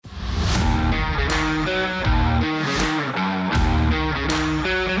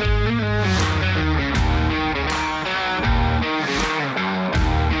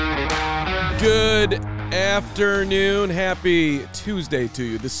afternoon. Happy Tuesday to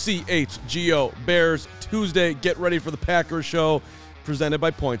you. The CHGO Bears Tuesday. Get ready for the Packers show presented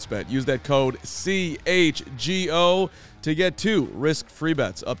by PointsBet. Use that code CHGO to get 2 risk-free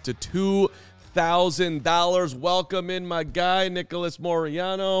bets up to $2,000. Welcome in my guy, Nicholas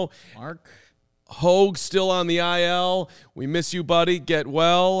Moriano. Mark. Hogue still on the IL. We miss you, buddy. Get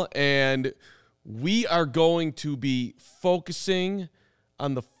well. And we are going to be focusing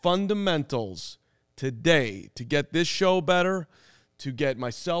on the fundamentals today to get this show better, to get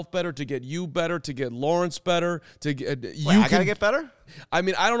myself better, to get you better, to get Lawrence better, to get I gotta get better. I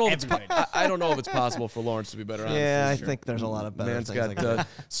mean, I don't know if I don't know if it's possible for Lawrence to be better. Yeah, honestly. I think there's a lot of better Man's things. got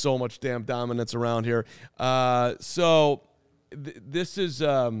so much damn dominance around here. So this is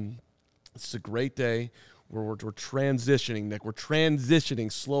it's a great day. We're transitioning, Nick. We're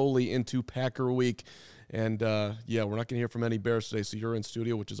transitioning slowly into Packer Week. And, we're not going to hear from any Bears today, so you're in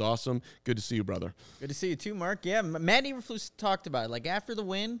studio, which is awesome. Good to see you, brother. Good to see you too, Mark. Yeah, Matt Eberflus talked about it. Like, after the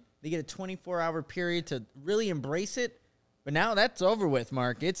win, they get a 24-hour period to really embrace it. But now that's over with,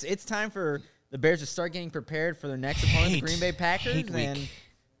 Mark. It's time for the Bears to start getting prepared for their next opponent, the Green Bay Packers.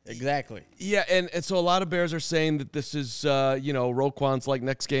 Exactly. Yeah, and so a lot of Bears are saying that this is, Roquan's like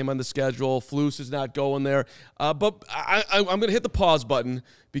next game on the schedule. Flus is not going there. But I'm going to hit the pause button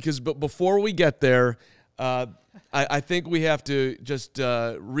because before we get there, I think we have to just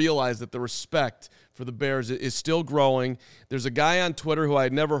realize that the respect for the Bears is still growing. There's a guy on Twitter who I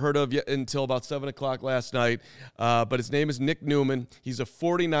had never heard of yet until about 7 o'clock last night, but his name is Nick Newman. He's a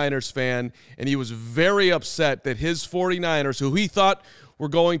 49ers fan, and he was very upset that his 49ers, who he thought were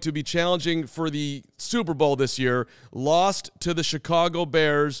going to be challenging for the Super Bowl this year, lost to the Chicago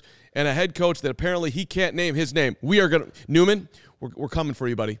Bears and a head coach that apparently he can't name his name. Newman, we're coming for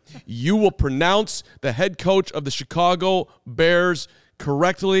you, buddy. You will pronounce the head coach of the Chicago Bears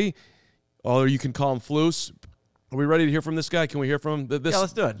correctly, or you can call him Flus. Are we ready to hear from this guy? Can we hear from him? Yeah,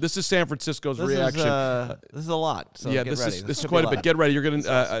 let's do it. This is San Francisco's reaction. This is a lot. So yeah, get ready. This is quite a bit. Get ready. You're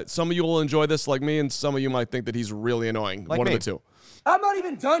gonna. Some of you will enjoy this like me, and some of you might think that he's really annoying. Like One me. of the two. I'm not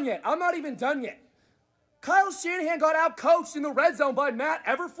even done yet. Kyle Shanahan got out-coached in the red zone by Matt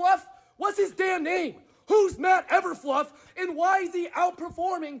Eberfluff. What's his damn name? Who's Matt Eberfluff, and why is he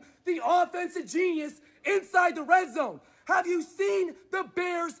outperforming the offensive genius inside the red zone? Have you seen the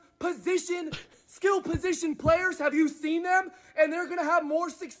Bears' skill position players? Have you seen them? And they're going to have more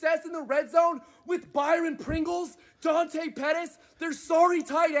success in the red zone with Byron Pringles, Dante Pettis, their sorry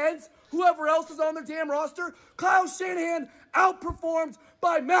tight ends, whoever else is on their damn roster. Kyle Shanahan outperformed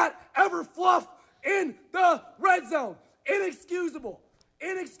by Matt Eberfluff in the red zone. Inexcusable.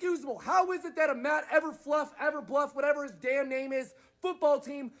 How is it that a Matt Everbluff, whatever his damn name is, football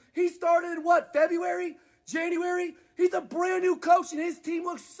team, he started in February? January? He's a brand new coach, and his team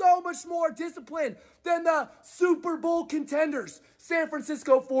looks so much more disciplined than the Super Bowl contenders, San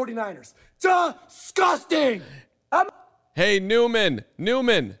Francisco 49ers. Disgusting! Hey, Newman.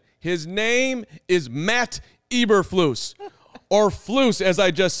 His name is Matt Eberflus, or Flus, as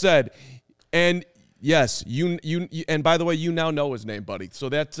I just said. And yes, you and by the way, you now know his name, buddy. So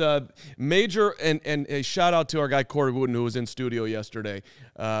that's major, and a shout out to our guy Corey Wooden, who was in studio yesterday,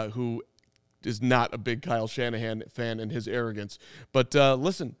 who is not a big Kyle Shanahan fan and his arrogance. But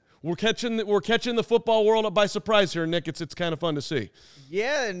listen, we're catching the football world by surprise here, Nick. It's kind of fun to see.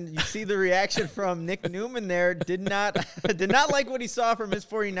 Yeah, and you see the reaction from Nick Newman there. Did not like what he saw from his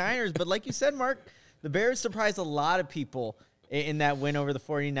 49ers. But like you said, Mark, the Bears surprised a lot of people in that win over the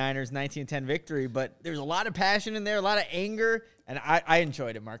 49ers, 19-10 victory. But there's a lot of passion in there, a lot of anger, and I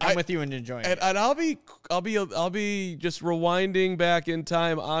enjoyed it, Mark. I'm with you in enjoying it. And I'll be just rewinding back in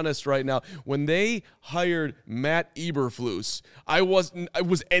time, honest right now. When they hired Matt Eberflus,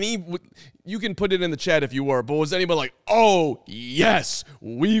 you can put it in the chat if you were, but was anybody like, oh, yes,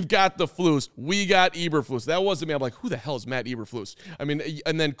 we've got the Flus. We got Eberflus. That wasn't me. I'm like, who the hell is Matt Eberflus? I mean,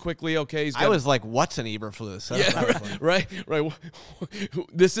 and then quickly, okay. I was like, what's an Eberflus? Yeah, right.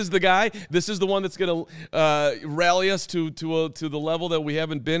 This is the guy. This is the one that's going to rally us to the level that we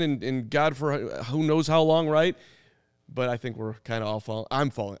haven't been in God for who knows how long, right? But I think we're kind of all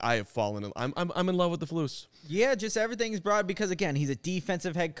falling. I have fallen. I'm in love with the Flus. Yeah, just everything's broad because, again, he's a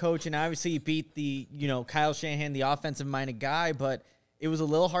defensive head coach, and obviously he beat the, Kyle Shanahan, the offensive-minded guy, but it was a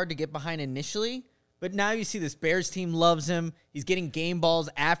little hard to get behind initially. But now you see this Bears team loves him. He's getting game balls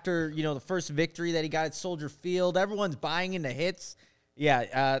after, the first victory that he got at Soldier Field. Everyone's buying into hits.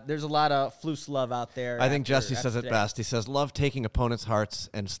 Yeah, there's a lot of Flus love out there. I think Jesse says it best. He says, love taking opponents' hearts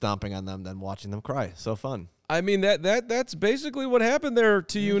and stomping on them, then watching them cry. So fun. I mean that's basically what happened there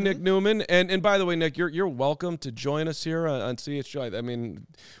to you, Nick Newman. And by the way, Nick, you're welcome to join us here on CHGO. I mean,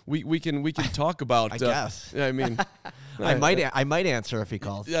 we can talk about. I guess. I mean, I might answer if he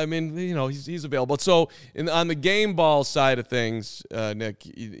calls. I mean, he's available. So on the game ball side of things, Nick,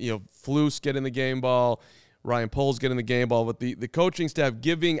 Flus getting the game ball, Ryan Poles getting the game ball, but the coaching staff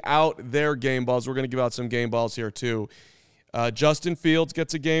giving out their game balls. We're going to give out some game balls here too. Justin Fields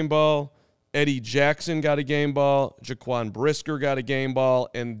gets a game ball. Eddie Jackson got a game ball. Jaquan Brisker got a game ball.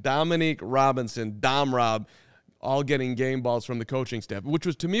 And Dominique Robinson, Dom Rob, all getting game balls from the coaching staff, which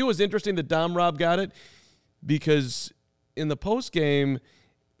was, to me, was interesting that Dom Rob got it because in the post game,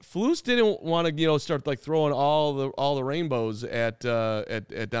 Flus didn't want to, start like throwing all the rainbows at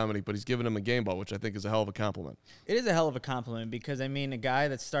Dominique, but he's giving him a game ball, which I think is a hell of a compliment. It is a hell of a compliment because, I mean, a guy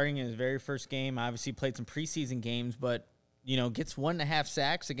that's starting in his very first game, obviously played some preseason games, but gets 1.5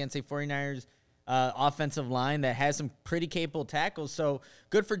 sacks against a 49ers offensive line that has some pretty capable tackles. So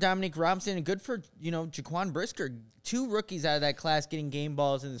good for Dominique Robinson and good for, Jaquan Brisker. 2 rookies out of that class getting game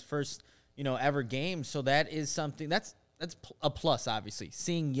balls in his first, ever game. So that is something that's a plus, obviously.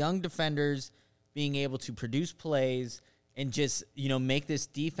 Seeing young defenders being able to produce plays and just, make this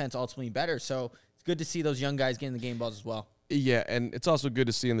defense ultimately better. So it's good to see those young guys getting the game balls as well. Yeah, and it's also good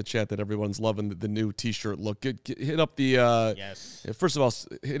to see in the chat that everyone's loving the new T-shirt look. Hit up the yes. First of all,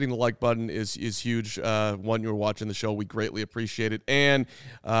 hitting the like button is huge. When you're watching the show, we greatly appreciate it. And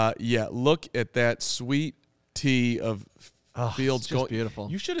look at that sweet tee of Fields. It's just beautiful.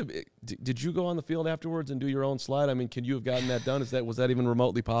 You should have. Did you go on the field afterwards and do your own slide? I mean, can you have gotten that done? Was that even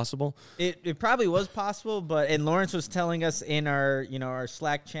remotely possible? It probably was possible, and Lawrence was telling us in our our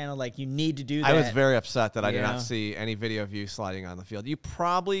Slack channel, like, you need to do that. I was very upset that I did not see any video of you sliding on the field. You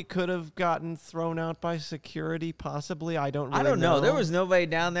probably could have gotten thrown out by security, possibly. I don't know. There was nobody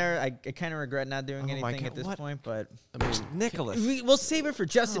down there. I kind of regret not doing anything at this point, but I mean, Nicholas. We'll save it for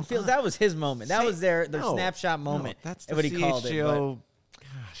Justin Fields. That was his moment. That was their snapshot moment. That's what he called it.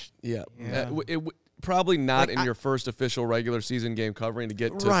 Gosh. Yeah. Probably not in your first official regular season game covering to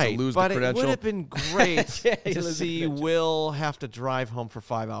get to lose the credential. But it would have been great to see Will have to drive home for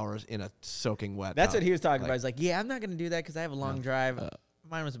 5 hours in a soaking wet. That's what he was talking about. He's like, I'm not going to do that because I have a long drive.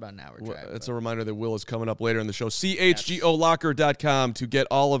 Mine was about an hour drive. It's a reminder that Will is coming up later in the show. CHGOlocker.com to get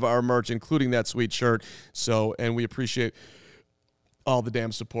all of our merch, including that sweet shirt. And we appreciate all the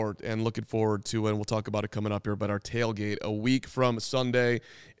damn support and looking forward to, and we'll talk about it coming up here, but our tailgate a week from Sunday,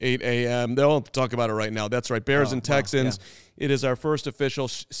 8 a.m. They'll talk about it right now. That's right, Bears and Texans. Yeah. It is our first official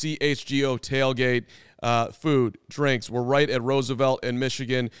CHGO tailgate. Food, drinks. We're right at Roosevelt in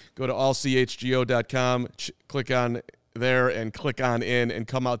Michigan. Go to allchgo.com, click on there and click on in and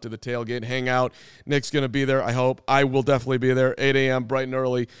come out to the tailgate, hang out. Nick's going to be there, I hope. I will definitely be there, 8 a.m., bright and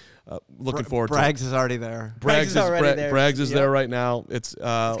early. Looking forward to it. Braggs is already there. Braggs is there right now. It's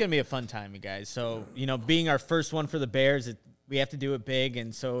going to be a fun time, you guys. So, being our first one for the Bears, we have to do it big.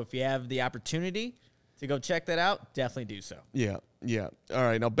 And so if you have the opportunity to go check that out, definitely do so. Yeah. All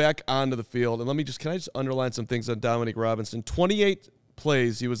right, now back onto the field. And can I just underline some things on Dominique Robinson? 28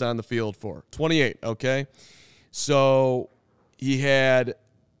 plays he was on the field for. 28, okay? So he had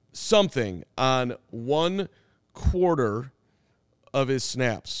something on 1/4 of his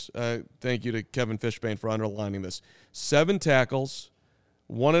snaps. Thank you to Kevin Fishbane for underlining this. 7 tackles,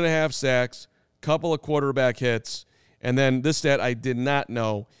 1.5 sacks, couple of quarterback hits, and then this stat I did not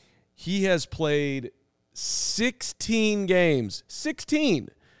know. He has played 16 games, 16,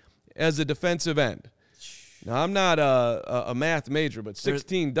 as a defensive end. Now, I'm not a math major, but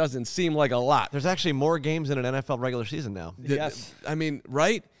 16 doesn't seem like a lot. There's actually more games in an NFL regular season now. Yes. I mean,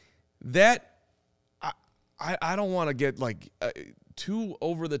 right? That, I don't want to get, too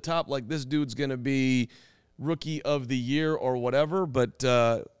over the top, like this dude's going to be rookie of the year or whatever, but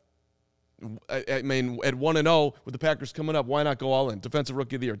I mean, at 1-0 with the Packers coming up, why not go all in? Defensive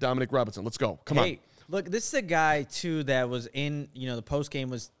rookie of the year, Dominique Robinson. Let's go. Come on. Look, this is a guy, too, that was in, the postgame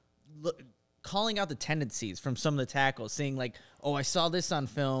was calling out the tendencies from some of the tackles, saying like, I saw this on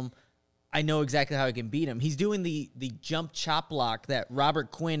film. I know exactly how I can beat him. He's doing the jump chop block that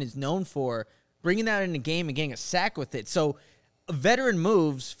Robert Quinn is known for, bringing that in the game and getting a sack with it. So veteran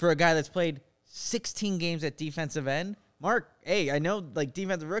moves for a guy that's played 16 games at defensive end. Mark, I know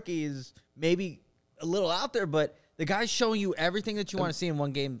defensive rookie is maybe a little out there, but the guy's showing you everything that you want to see in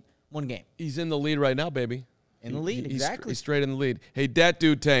one game. He's in the lead right now, baby. In the lead, exactly. He's straight in the lead. Hey, Dat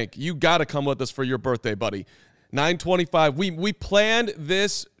Dude Tank, you got to come with us for your birthday, buddy. 9:25. We planned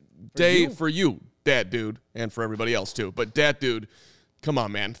this day for you, Dat Dude, and for everybody else too. But Dat Dude, come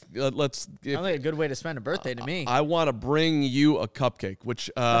on, man. Let's. Sounds like a good way to spend a birthday to me. I want to bring you a cupcake, which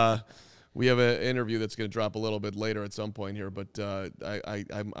We have an interview that's going to drop a little bit later at some point here, but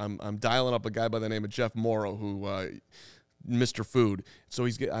I'm dialing up a guy by the name of Jeff Morrow, who Mr. Food. So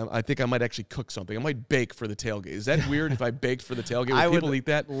I think I might actually cook something. I might bake for the tailgate. Is that weird if I baked for the tailgate? Would people eat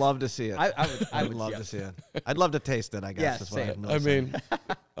that? Love to see it. I would love to see it. I'd love to taste it, I guess.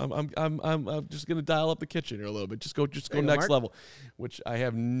 I'm just gonna dial up the kitchen here a little bit. Just go next level, which I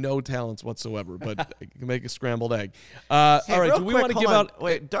have no talents whatsoever, but I can make a scrambled egg. All right, do we want to give out?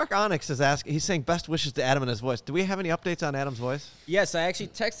 Wait, Dark Onyx is asking. He's saying best wishes to Adam and his voice. Do we have any updates on Adam's voice? Yes, I actually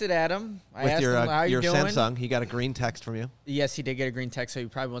texted Adam. I asked him, him, how you doing? Samsung. He got a green text from you. Yes, he did get a green text, so he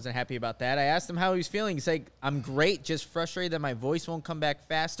probably wasn't happy about that. I asked him how he was feeling. He said, I'm great, just frustrated that my voice won't come back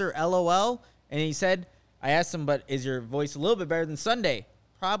faster, LOL. And he said, I asked him, but is your voice a little bit better than Sunday?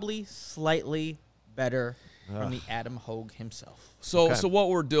 Probably slightly better from the Adam Hogue himself. So what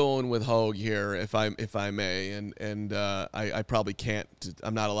we're doing with Hogue here, if I may, and I probably can't,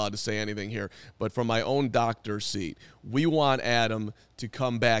 I'm not allowed to say anything here, but from my own doctor's seat, we want Adam to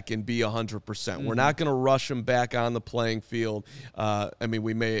come back and be 100%. We're not going to rush him back on the playing field.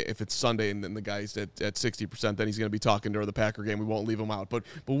 We may, if it's Sunday and then the guy's at 60%, then he's going to be talking during the Packer game. We won't leave him out, but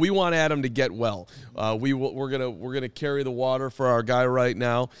we want Adam to get well. We're gonna carry the water for our guy right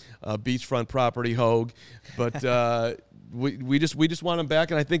now, beachfront property Hogue, but. We just want him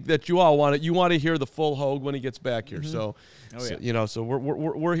back, and I think that you all want it. You want to hear the full Hogue when he gets back here. So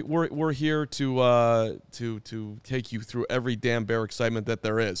we're here to take you through every damn Bear excitement that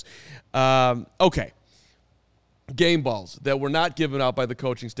there is. Okay. Game balls that were not given out by the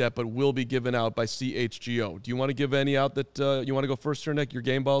coaching staff, but will be given out by CHGO. Do you want to give any out that you want to go first here, Nick? Your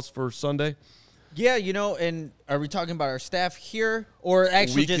game balls for Sunday? Yeah, and are we talking about our staff here or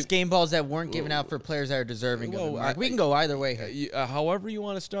actually just game balls that weren't given out for players that are deserving of it? We can go either way. However you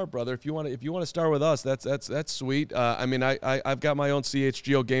want to start, brother. If you want to start with us, that's sweet. I've got my own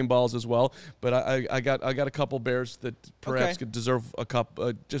CHGO game balls as well, but I got a couple Bears that perhaps could deserve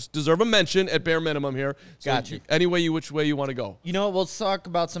deserve a mention at bare minimum here. So got you. Which way you want to go? We'll talk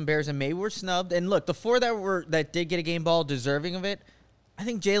about some Bears that maybe were snubbed. And look, the 4 that did get a game ball deserving of it. I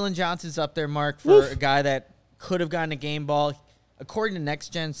think Jalen Johnson's up there, Mark, for a guy that could have gotten a game ball. According to Next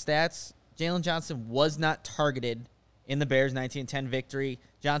Gen Stats, Jalen Johnson was not targeted in the Bears' 19-10 victory.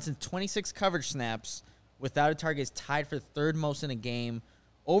 Johnson's 26 coverage snaps without a target is tied for third most in a game.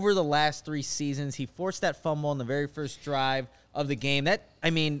 Over the last 3 seasons, he forced that fumble in the very first drive of the game. If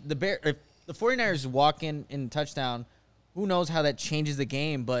the 49ers walk in touchdown, who knows how that changes the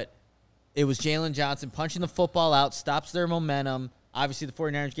game, but it was Jalen Johnson punching the football out, stops their momentum. Obviously, the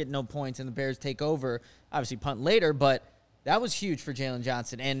 49ers get no points, and the Bears take over. Obviously, punt later, but that was huge for Jalen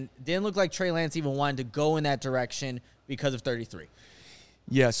Johnson. And didn't look like Trey Lance even wanted to go in that direction because of 33.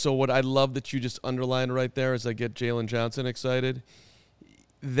 Yeah, so what I love that you just underlined right there as I get Jalen Johnson excited,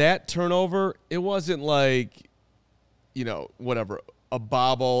 that turnover, it wasn't like, a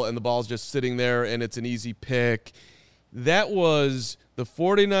bobble and the ball's just sitting there and it's an easy pick. That was the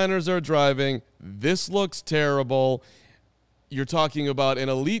 49ers are driving. This looks terrible. You're talking about an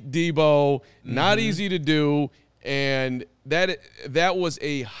elite Debo, not easy to do, and that was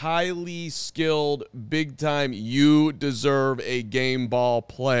a highly skilled, big time. You deserve a game ball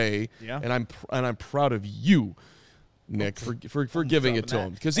play, and I'm proud of you, Nick, for giving it to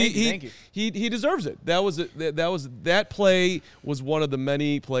him because he deserves it. That play was one of the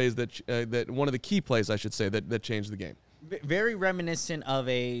many plays that one of the key plays I should say that changed the game. Very reminiscent of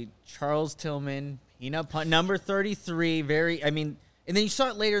a Charles Tillman. Punt number 33, and then you saw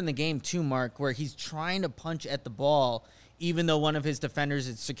it later in the game too, Mark, where he's trying to punch at the ball, even though one of his defenders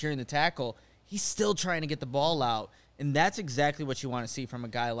is securing the tackle. He's still trying to get the ball out, and that's exactly what you want to see from a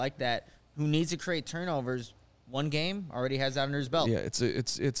guy like that who needs to create turnovers. One game already has that under his belt. Yeah, it's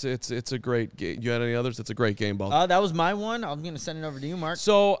a great game. You had any others? It's a great game ball. That was my one. I'm going to send it over to you, Mark.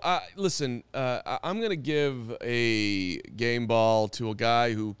 So, listen, I'm going to give a game ball to a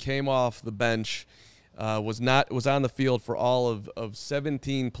guy who came off the bench. Was on the field for all of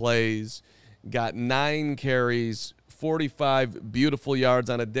 17 plays, got 9 carries, 45 beautiful yards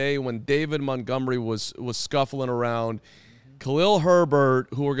on a day when David Montgomery was scuffling around. Khalil Herbert,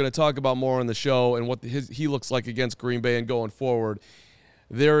 who we're going to talk about more on the show and what he looks like against Green Bay and going forward.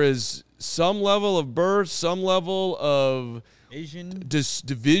 There is some level of burst, some level of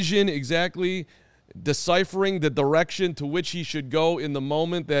division, exactly, deciphering the direction to which he should go in the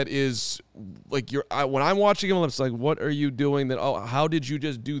moment. That is like when I'm watching him, I'm just like, what are you doing? How did you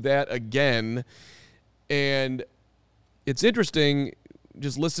just do that again? And it's interesting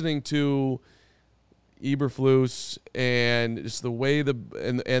just listening to Eberflus and just the way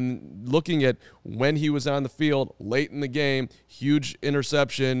and looking at when he was on the field late in the game, huge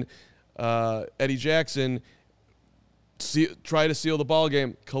interception. Eddie Jackson try to seal the ball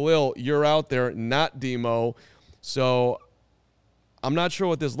game. Khalil, you're out there, not Demo. So I'm not sure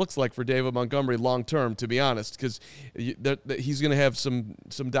what this looks like for David Montgomery long term, to be honest, because he's going to have some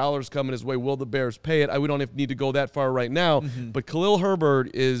dollars coming his way. Will the Bears pay it? We don't need to go that far right now. But Khalil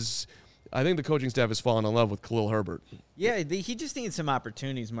Herbert is – I think the coaching staff has fallen in love with Khalil Herbert. Yeah, he just needs some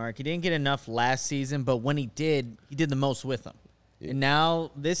opportunities, Mark. He didn't get enough last season, but when he did the most with them. Yeah. And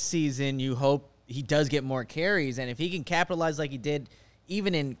now this season, you hope he does get more carries, and if he can capitalize like he did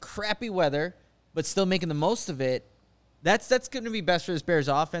even in crappy weather but still making the most of it, that's going to be best for this Bears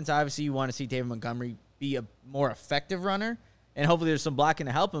offense. Obviously, you want to see David Montgomery be a more effective runner, and hopefully there's some blocking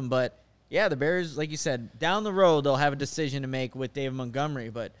to help him. But, yeah, the Bears, like you said, down the road they'll have a decision to make with David Montgomery.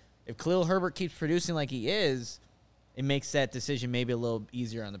 But if Khalil Herbert keeps producing like he is, it makes that decision maybe a little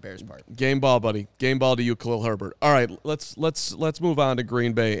easier on the Bears' part. Game ball, buddy. Game ball to you, Khalil Herbert. All right, let's move on to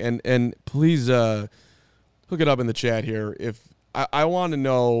Green Bay. And please hook it up in the chat here. If I want to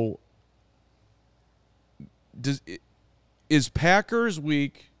know, is Packers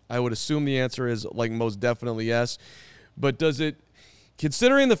week? I would assume the answer is like most definitely yes. But does it,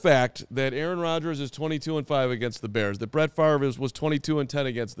 considering the fact that Aaron Rodgers is 22-5 against the Bears, that Brett Favre was 22-10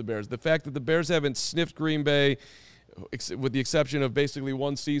 against the Bears, the fact that the Bears haven't sniffed Green Bay, with the exception of basically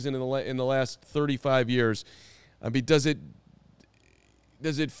one season in the last 35 years, I mean, does it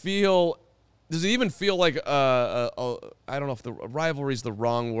even feel like I don't know if the rivalry is the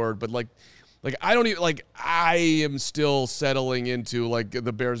wrong word, but like I am still settling into like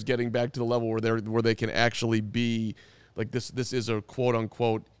the Bears getting back to the level where they can actually be like this is a quote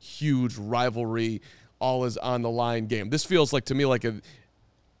unquote huge rivalry, all is on the line game. This feels like to me like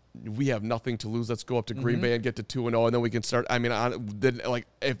we have nothing to lose. Let's go up to Green Bay and get to 2-0, and then we can start. I mean, like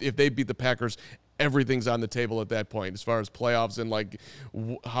if they beat the Packers, everything's on the table at that point as far as playoffs and like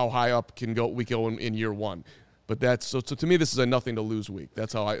how high up we go in year one. But that's so to me, this is a nothing to lose week.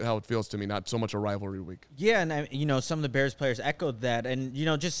 That's how it feels to me, not so much a rivalry week. Yeah, and some of the Bears players echoed that. And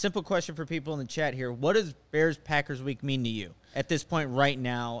just simple question for people in the chat here: what does Bears Packers week mean to you at this point right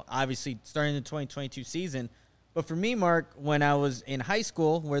now? Obviously, starting the 2022 season. But for me, Mark, when I was in high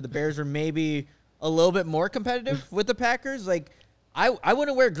school, where the Bears were maybe a little bit more competitive with the Packers, like I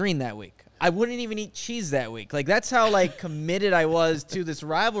wouldn't wear green that week. I wouldn't even eat cheese that week. Like that's how like committed I was to this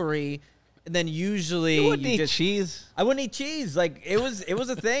rivalry. And then usually you wouldn't eat cheese. I wouldn't eat cheese. Like it was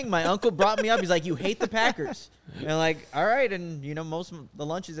a thing. My uncle brought me up. He's like, "You hate the Packers," and I'm like, all right. And most of the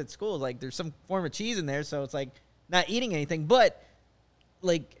lunches at school, like there's some form of cheese in there, so it's like not eating anything. But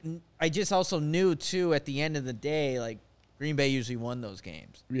like I just also knew too at the end of the day, like Green Bay usually won those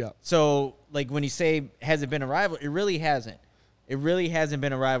games. Yeah. So like when you say has it been a rivalry, it really hasn't. It really hasn't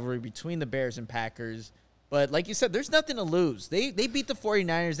been a rivalry between the Bears and Packers. But like you said, there's nothing to lose. They beat the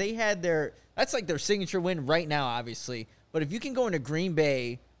 49ers. They had that's like their signature win right now, obviously. But if you can go into Green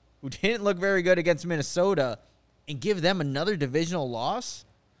Bay, who didn't look very good against Minnesota, and give them another divisional loss,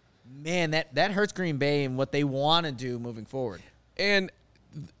 man, that hurts Green Bay and what they want to do moving forward. And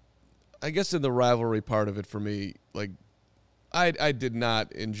I guess in the rivalry part of it for me, like I did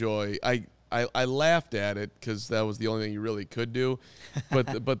not enjoy. I laughed at it because that was the only thing you really could do,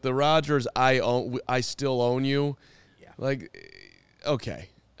 but the Rodgers I still own you, yeah. Like, okay,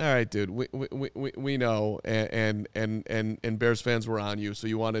 all right, dude, we know, and Bears fans were on you, so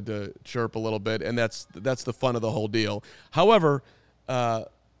you wanted to chirp a little bit, and that's the fun of the whole deal. However,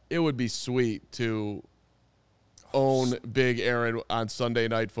 it would be sweet to own Big Aaron on Sunday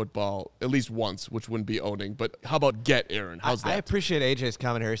Night Football at least once, which wouldn't be owning. But how about get Aaron? How's that? I appreciate AJ's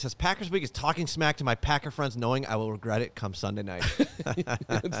comment here. He says, Packers week is talking smack to my Packer friends knowing I will regret it come Sunday night.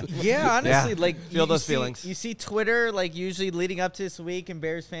 Yeah, honestly, like feel those feelings. You see Twitter, like usually leading up to this week, and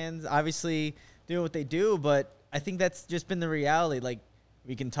Bears fans obviously doing what they do, but I think that's just been the reality. Like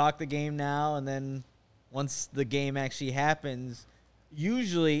we can talk the game now, and then once the game actually happens,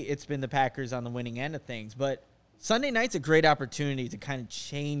 usually it's been the Packers on the winning end of things. But Sunday night's a great opportunity to kind of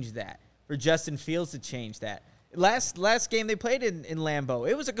change that, for Justin Fields to change that. Last game they played in Lambeau,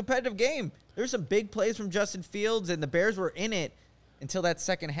 it was a competitive game. There were some big plays from Justin Fields, and the Bears were in it until that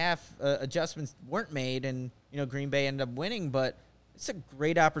second half adjustments weren't made, and Green Bay ended up winning. But it's a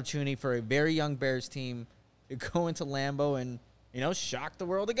great opportunity for a very young Bears team to go into Lambeau and shock the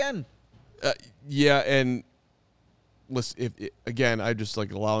world again. Yeah, and listen, again, I just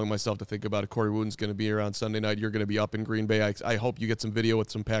like allowing myself to think about it. Corey Wooden's going to be here on Sunday night. You're going to be up in Green Bay. I hope you get some video with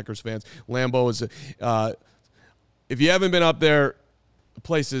some Packers fans. Lambeau is, if you haven't been up there,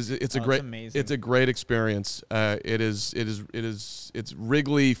 place is it's amazing. it's a great experience. It's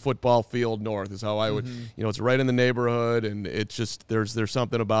Wrigley Football Field North is how I would it's right in the neighborhood, and it's just there's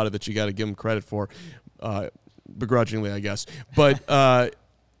something about it that you got to give them credit for, begrudgingly I guess. But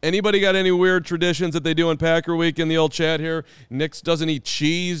anybody got any weird traditions that they do in Packer Week in the old chat here? Nick's doesn't eat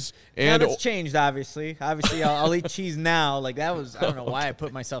cheese, and it's changed obviously. I'll eat cheese now. Like that was I don't know why I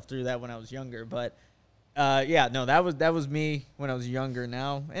put myself through that when I was younger, but. That was me when I was younger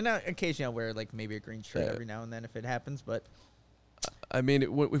now. And occasionally I'll wear like maybe a green shirt every now and then if it happens. But I mean,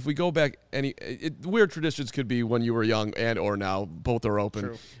 if we go back, weird traditions could be when you were young and or now. Both are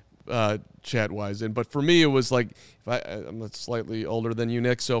open, chat wise. But for me, it was like I'm slightly older than you,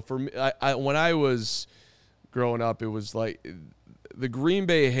 Nick. So for me, when I was growing up, it was like the Green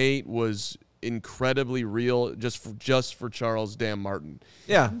Bay hate was incredibly real just for Charles Damn Martin.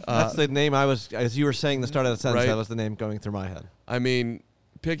 Yeah, that's the name I was, as you were saying the start of the sentence, right? That was the name going through my head. I mean,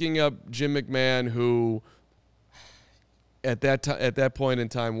 picking up Jim McMahon, who at that point in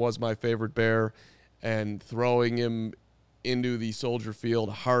time was my favorite Bear, and throwing him into the Soldier Field,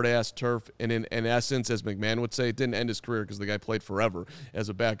 hard-ass turf, and in essence, as McMahon would say, it didn't end his career because the guy played forever as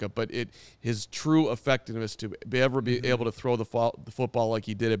a backup, but his true effectiveness to be able to throw the football like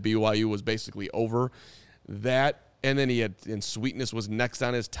he did at BYU was basically over. That, and then and Sweetness was next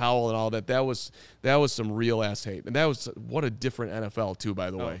on his towel and all that. That was some real-ass hate. And that was, what a different NFL, too, by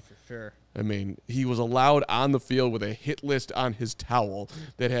the way. For sure. I mean, he was allowed on the field with a hit list on his towel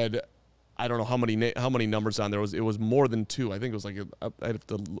that had, I don't know how many numbers on there. It was more than 2. I think it was like I'd have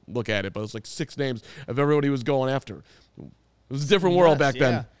to look at it, but it was like 6 names of everybody he was going after. It was a different world back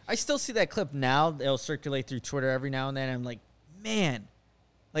then. I still see that clip now. They'll circulate through Twitter every now and then. I'm like, man,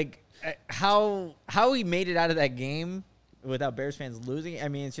 like how he made it out of that game without Bears fans losing. I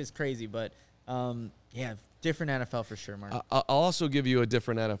mean, it's just crazy. But different NFL for sure, Mark. I'll also give you a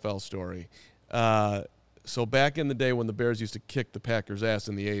different NFL story. So back in the day when the Bears used to kick the Packers' ass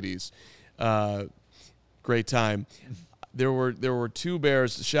in the 80s. Great time. There were 2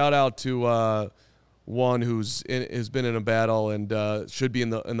 Bears. Shout out to one has been in a battle and should be in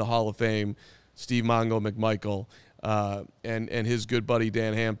the Hall of Fame, Steve Mongo McMichael, and his good buddy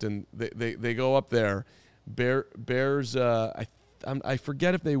Dan Hampton. They go up there. Bears. I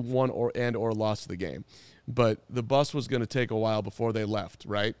forget if they won or lost the game, but the bus was going to take a while before they left.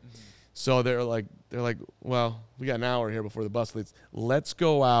 Right. Mm-hmm. So they're like, well, we got an hour here before the bus leaves. Let's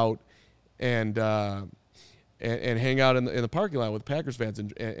go out and hang out in the parking lot with Packers fans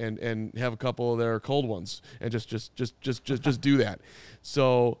and have a couple of their cold ones and just do that.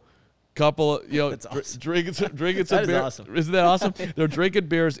 So, couple awesome. drinking some that beer. Awesome. Isn't that awesome? They're drinking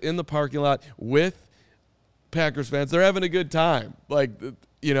beers in the parking lot with Packers fans. They're having a good time. Like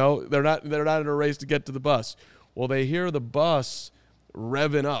they're not in a race to get to the bus. Well, they hear the bus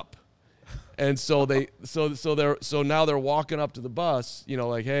revving up. And so now they're walking up to the bus,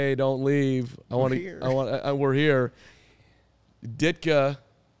 like, hey, don't leave. We're here. Ditka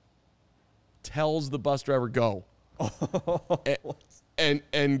tells the bus driver go, and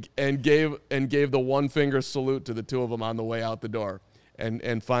gave the one finger salute to the 2 of them on the way out the door,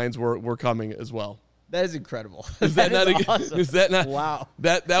 and finds we're coming as well. That is incredible. Is that not awesome. Is that not? Wow.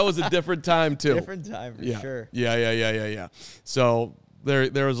 That was a different time too. Different time for sure. Yeah. So.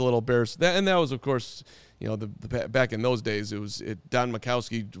 There was a little Bears, and that was, of course, the back in those days. It was Don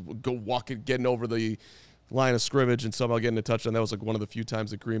Majkowski getting over the line of scrimmage and somehow getting a touchdown. That was like one of the few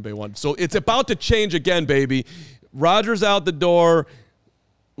times that Green Bay won. So it's about to change again, baby. Rodgers out the door.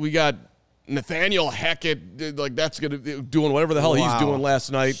 We got Nathaniel Hackett, like that's doing whatever the hell he's doing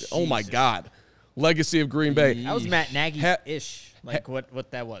last night. Jesus. Oh my God, legacy of Green Bay. That was Matt Nagy-ish, what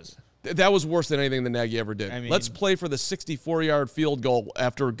that was. That was worse than anything that Nagy ever did. I mean, let's play for the 64-yard field goal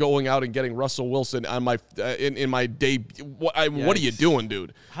after going out and getting Russell Wilson on my in my day. What are you doing,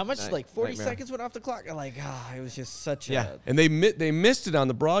 dude? How much? 40 seconds went off the clock. It was just such a. And they missed it on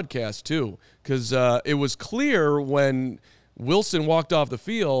the broadcast too, because it was clear when Wilson walked off the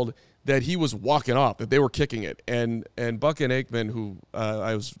field that he was walking off, that they were kicking it, and Buck and Aikman, who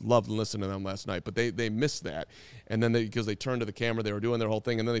I loved listening to them last night, but they missed that, and then because they turned to the camera, they were doing their whole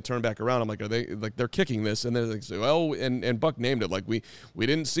thing, and then they turned back around. I'm like, are they they're kicking this? And they're like, well, and Buck named it, like we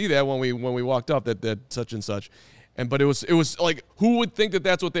didn't see that when we walked off that such and such, but it was like, who would think that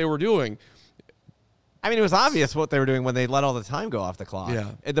that's what they were doing? I mean, it was obvious what they were doing when they let all the time go off the clock.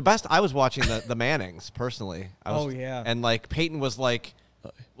 Yeah. The best, I was watching the Mannings personally. And Peyton was like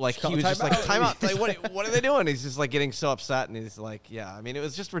he was just like, time out. Like, what are they doing? He's just like getting so upset, and he's like, yeah. I mean, it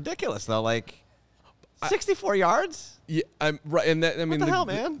was just ridiculous though. Like, 64 yards? Yeah, I'm right, and that I mean, the hell,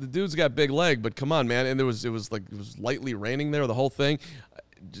 man? The dude's got big leg, but come on, man! And it was lightly raining there, the whole thing,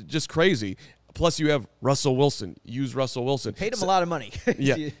 just crazy. Plus, you have Russell Wilson. Use Russell Wilson. Paid him a lot of money.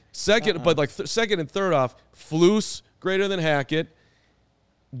 Yeah. Second, but like second and third off, Flus greater than Hackett,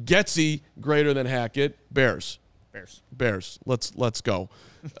 Getsy greater than Hackett. Bears. Let's go.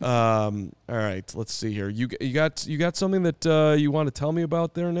 All right, let's see here. You got something that you want to tell me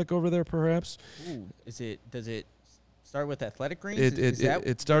about there, Nick, over there, perhaps? Ooh, does it start with Athletic Greens?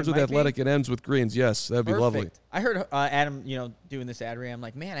 It starts with Athletic. It ends with Greens. Yes, that'd be lovely. I heard Adam, doing this ad read. I'm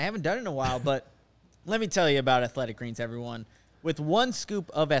like, man, I haven't done it in a while, but let me tell you about Athletic Greens, everyone. With 1 scoop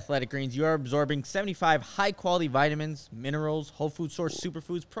of Athletic Greens, you are absorbing 75 high-quality vitamins, minerals, whole food source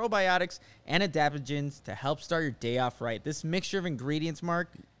superfoods, probiotics, and adaptogens to help start your day off right. This mixture of ingredients, Mark,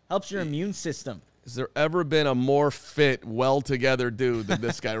 helps your immune system. Has there ever been a more fit, well-together dude than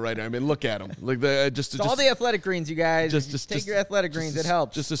this guy right now? I mean, look at him. Like all the Athletic Greens, you guys. Just take your Athletic Greens. It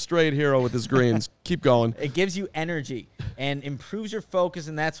helps. Just a straight hero with his greens. Keep going. It gives you energy and improves your focus,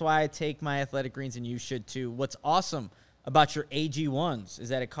 and that's why I take my Athletic Greens, and you should too. What's awesome about your AG1s is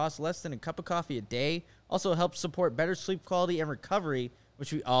that it costs less than a cup of coffee a day. Also helps support better sleep quality and recovery,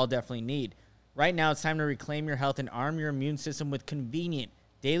 which we all definitely need. Right now, it's time to reclaim your health and arm your immune system with convenient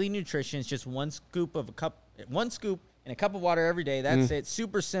daily nutrition. It's just one scoop in a cup of water every day. That's it.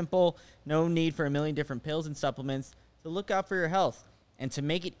 Super simple. No need for a million different pills and supplements to look out for your health. And to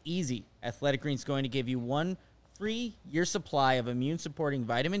make it easy, Athletic Greens is going to give you 1 free year supply of immune-supporting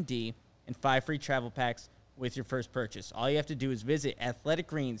vitamin D and 5 free travel packs with your first purchase. All you have to do is visit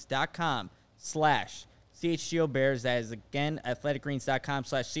athleticgreens.com/CHGO-Bears. That is, again,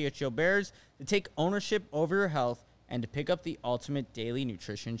 athleticgreens.com/CHGO-Bears to take ownership over your health and to pick up the ultimate daily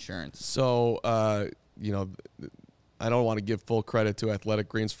nutrition insurance. So, I don't want to give full credit to Athletic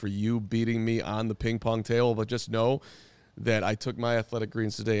Greens for you beating me on the ping pong table, but just know that I took my Athletic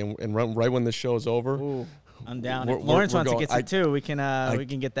Greens today, and right when the show is over, ooh, I'm down. If Lawrence wants to get some too, we can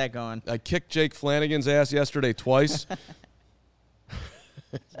get that going. I kicked Jake Flanagan's ass yesterday twice.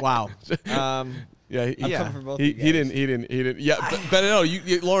 Wow. Yeah, coming for both he you guys. He didn't. Yeah, but no,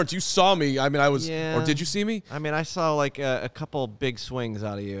 Lawrence, you saw me. I mean, I was. Yeah. Or did you see me? I mean, I saw like a couple big swings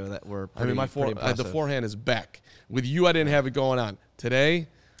out of you that were pretty, my pretty impressive. the forehand is back. With you, I didn't have it going on today.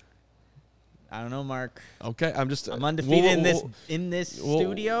 I don't know, Mark. Okay, I'm undefeated in this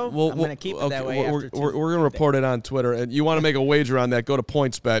studio. I'm going to keep it that way. We're going to report it on Twitter, and you want to make a wager on that? Go to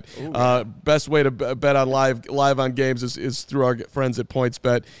PointsBet. Ooh, best way to bet on live on games is through our friends at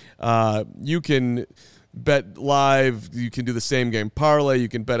PointsBet. You can bet live. You can do the same game parlay. You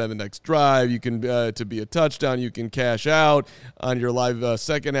can bet on the next drive. You can to be a touchdown. You can cash out on your live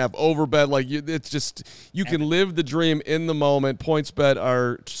second half over bet. It's just you can live the dream in the moment. PointsBet,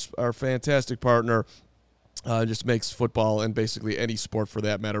 our fantastic partner. Just makes football and basically any sport for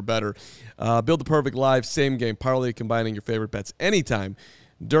that matter better. Build the perfect live same game parlay, combining your favorite bets anytime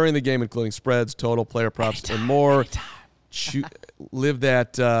during the game, including spreads, total, player props, and more.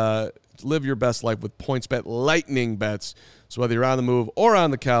 Live your best life with PointsBet lightning bets. So whether you're on the move or on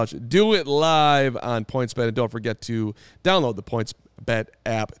the couch, do it live on PointsBet. And don't forget to download the PointsBet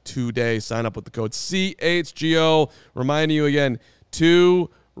app today. Sign up with the code CHGO. Reminding you again, 2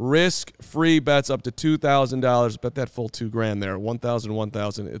 risk-free bets up to $2,000. Bet that full $2,000 there.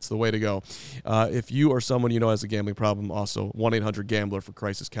 $1,000. It's the way to go. If you or someone you know has a gambling problem, also 1-800-GAMBLER for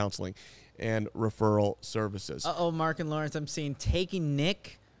crisis counseling and referral services. Mark and Lawrence, I'm seeing taking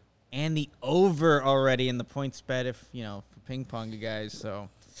Nick and the over already in the PointsBet for ping pong, you guys. So,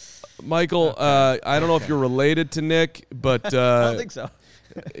 Michael, I don't know if you're related to Nick, but I don't think so.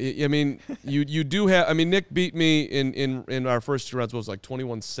 I mean, you do have. I mean, Nick beat me in our first 2 rounds. What was it, like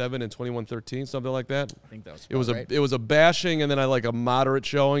 21-7 and 21-13, something like that. I think that was. It was a bashing, and then a moderate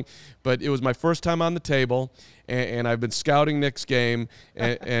showing. But it was my first time on the table, and I've been scouting Nick's game,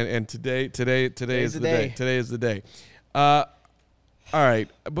 and today is the day. Today is the day. All right,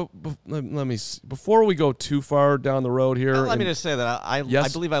 but let me see. Before we go too far down the road here. Let me just say that I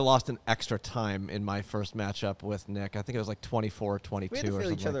believe I lost an extra time in my first matchup with Nick. I think it was like 24-22 we had to or something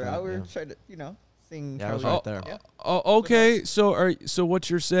feel each other like that. out. We were trying to, sing. Yeah, I was right there. Okay, so what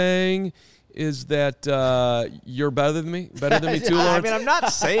you're saying is that you're better than me? Better than me too, Lawrence? I mean, I'm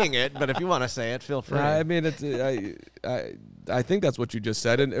not saying it, but if you want to say it, feel free. I mean, I think that's what you just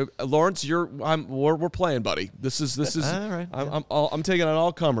said. And Lawrence, we're playing, buddy. This is all right. I'm taking on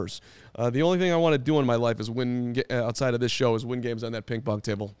all comers. The only thing I want to do in my life is win outside of this show is win games on that ping pong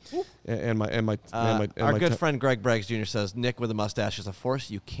table. Our good friend Greg Braggs Jr. says Nick with a mustache is a force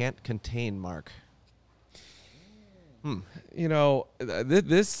you can't contain, Mark. You know,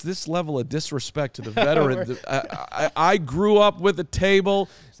 this level of disrespect to the veterans. I grew up with a table,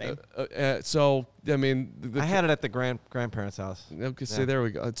 so I mean, I had it at the grandparents' house. Okay, see, there we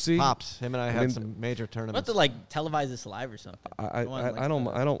go. See, Pops, him and I had some major tournaments. We'll have to televise this live or something. I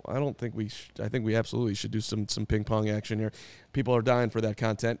don't think we. I think we absolutely should do some ping pong action here. People are dying for that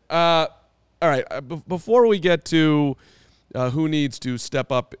content. All right, before we get to who needs to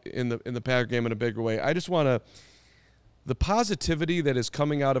step up in the Packer game in a bigger way, I just want to. The positivity that is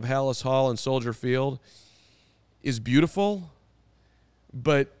coming out of Hallis Hall and Soldier Field is beautiful,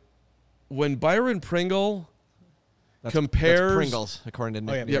 but when Byron Pringle compares that's Pringles, according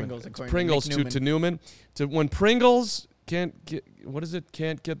to Nick. Pringles to Newman, when Pringles can't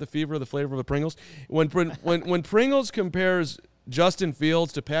get the fever or the flavor of the Pringles. When Pringles compares Justin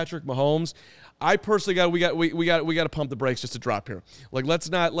Fields to Patrick Mahomes, I personally we got to pump the brakes just a drop here. Like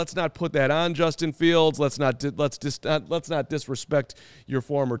let's not put that on Justin Fields. Let's not disrespect your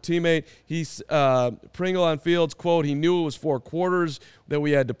former teammate. He's Pringle on Fields quote. He knew it was 4 quarters that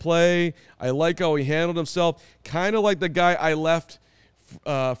we had to play. I like how he handled himself. Kind of like the guy I left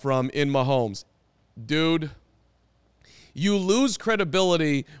from in Mahomes, dude. You lose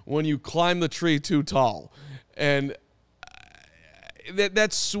credibility when you climb the tree too tall, and.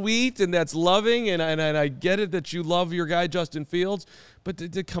 That's sweet and that's loving, and I get it that you love your guy Justin Fields, but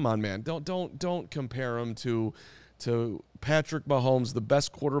come on, man, don't compare him to Patrick Mahomes, the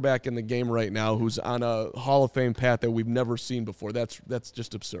best quarterback in the game right now, who's on a Hall of Fame path that we've never seen before. That's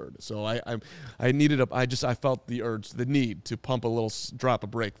just absurd. So I felt the need to pump a little drop a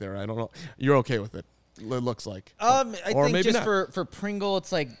break there. I don't know. You're okay with it? It looks like. I think just for Pringle,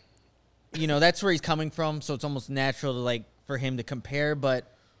 it's like, you know, that's where he's coming from, so it's almost natural to like. For him to compare,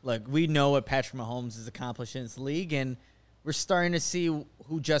 but look, we know what Patrick Mahomes has accomplished in this league, and we're starting to see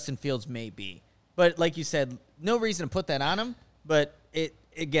who Justin Fields may be. But like you said, no reason to put that on him. But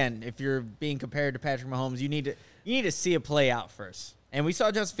again, if you're being compared to Patrick Mahomes, you need to see it play out first. And we saw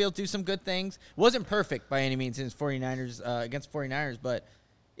Justin Fields do some good things. Wasn't perfect by any means against 49ers, but.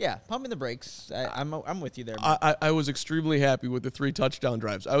 Yeah, pumping the brakes. I'm with you there. I was extremely happy with the 3 touchdown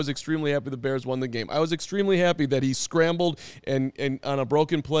drives. I was extremely happy the Bears won the game. I was extremely happy that he scrambled and on a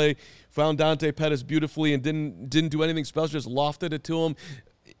broken play found Dante Pettis beautifully and didn't do anything special, just lofted it to him,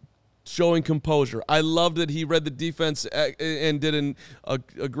 showing composure. I loved that he read the defense and did a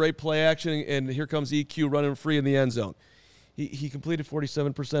great play action, and here comes EQ running free in the end zone. He completed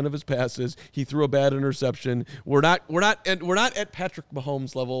 47% of his passes. He threw a bad interception. We're not at Patrick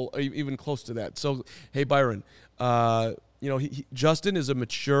Mahomes level, even close to that. So, hey Byron, Justin is a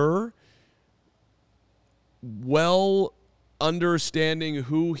mature, well understanding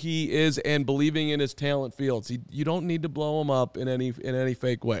who he is and believing in his talent Fields. You don't need to blow him up in any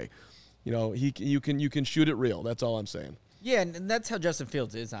fake way. You know, you can shoot it real. That's all I'm saying. Yeah, and that's how Justin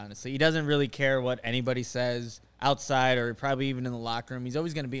Fields is, honestly. He doesn't really care what anybody says outside or probably even in the locker room. He's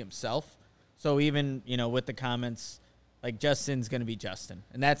always going to be himself. So even, with the comments, like Justin's going to be Justin.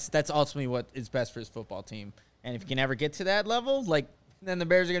 And that's ultimately what is best for his football team. And if he can ever get to that level, then the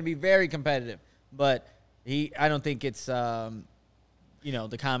Bears are going to be very competitive. But I don't think it's the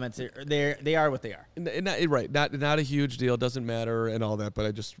comments, they are what they are. Right. Not a huge deal. Doesn't matter and all that.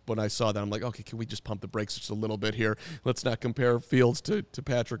 But when I saw that, I'm like, okay, can we just pump the brakes just a little bit here? Let's not compare Fields to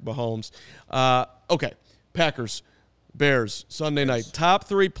Patrick Mahomes. Okay. Packers, Bears, Sunday night. Top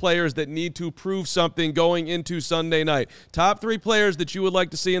 3 players that need to prove something going into Sunday night. Top 3 players that you would like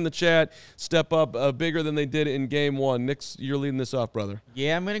to see in the chat step up bigger than they did in game 1. Nick, you're leading this off, brother.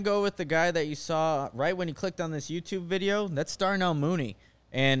 Yeah, I'm going to go with the guy that you saw right when you clicked on this YouTube video. That's Darnell Mooney.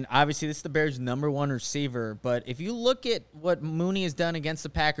 And obviously this is the Bears' number 1 receiver. But if you look at what Mooney has done against the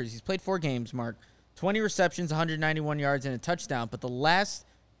Packers, he's played 4 games, Mark. 20 receptions, 191 yards, and a touchdown. But the last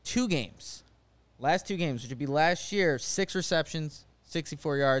two games, which would be last year, 6 receptions,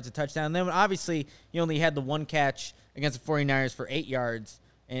 64 yards, a touchdown. And then obviously he only had the 1 catch against the 49ers for 8 yards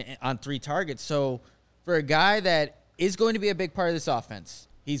on 3 targets. So for a guy that is going to be a big part of this offense,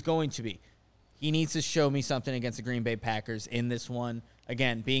 he needs to show me something against the Green Bay Packers in this one.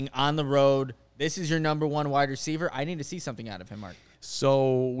 Again, being on the road, this is your number 1 wide receiver. I need to see something out of him, Mark.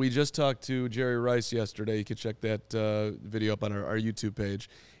 So we just talked to Jerry Rice yesterday. You can check that video up on our YouTube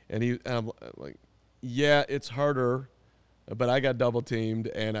page. And I'm like, yeah, it's harder, but I got double teamed,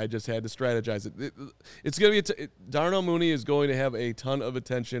 and I just had to strategize it. It's going to be Darnell Mooney is going to have a ton of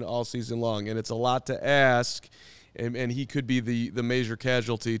attention all season long, and it's a lot to ask, and he could be the major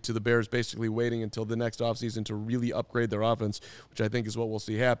casualty to the Bears basically waiting until the next offseason to really upgrade their offense, which I think is what we'll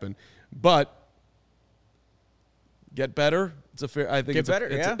see happen. But Get better. It's a fair. I think Get better.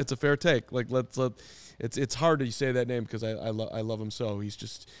 It's a fair take. Like it's hard to say that name because I love him so. He's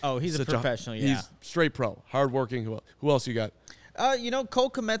just he's a professional. He's straight pro, hardworking. Who else you got? Cole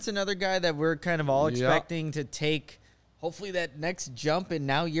Kmet's another guy that we're kind of all expecting to take. Hopefully that next jump, and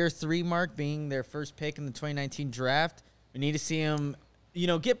now year 3 mark being their first pick in the 2019 draft. We need to see him,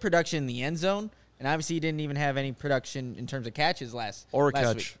 get production in the end zone. And obviously he didn't even have any production in terms of catches last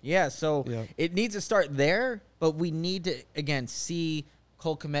catch. week. Yeah, so it needs to start there, but we need to, again, see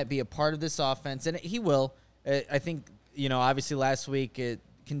Cole Kmet be a part of this offense. And he will. I think, obviously last week,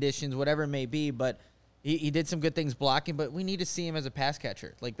 conditions, whatever it may be, but he did some good things blocking, but we need to see him as a pass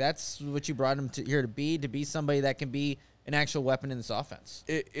catcher. Like, that's what you brought him here to be somebody that can be an actual weapon in this offense.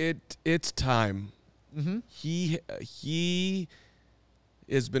 It's time. Mm-hmm. He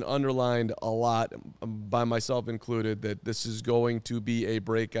has been underlined a lot, by myself included, that this is going to be a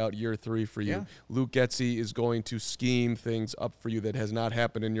breakout year 3 for you. Yeah. Luke Getsy is going to scheme things up for you that has not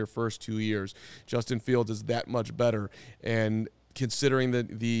happened in your first 2 years. Justin Fields is that much better, and considering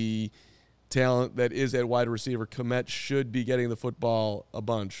the talent that is at wide receiver, Kmet should be getting the football a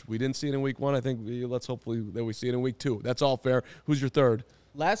bunch. We didn't see it in week 1. I think let's hopefully that we see it in week 2. That's all fair. Who's your third?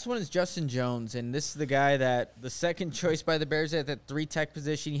 Last one is Justin Jones, and this is the guy that the second choice by the Bears at that 3 tech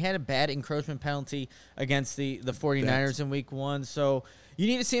position. He had a bad encroachment penalty against the 49ers in week 1, so you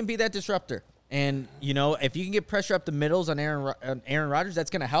need to see him be that disruptor. And, if you can get pressure up the middles on Aaron Rodgers,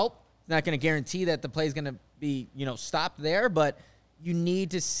 that's going to help. It's not going to guarantee that the play is going to be, stopped there, but you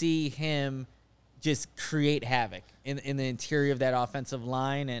need to see him just create havoc in the interior of that offensive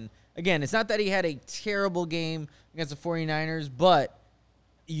line. And, again, it's not that he had a terrible game against the 49ers, but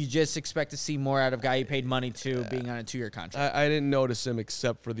you just expect to see more out of a guy you paid money to being on a 2-year contract. I didn't notice him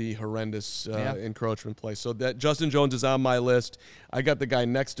except for the horrendous encroachment play. So that Justin Jones is on my list. I got the guy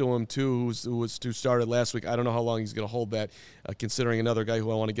next to him, too, who started last week. I don't know how long he's going to hold that, considering another guy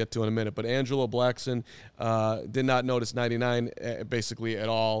who I want to get to in a minute. But Angelo Blackson did not notice 99 basically at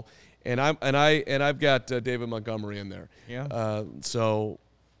all. And I've got David Montgomery in there. Yeah. So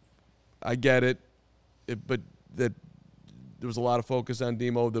I get it, but that. There was a lot of focus on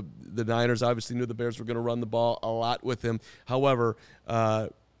Demo. The Niners obviously knew the Bears were going to run the ball a lot with him. However,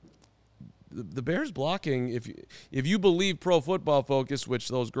 the Bears blocking, if you believe Pro Football Focus, which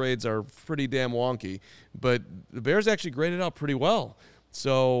those grades are pretty damn wonky, but the Bears actually graded out pretty well.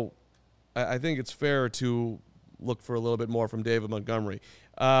 So I think it's fair to look for a little bit more from David Montgomery.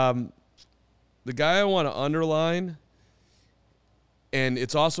 The guy I want to underline, and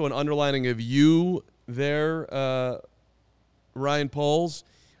it's also an underlining of you there, Ryan Poles,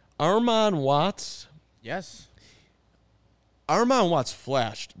 Armon Watts. Yes. Armon Watts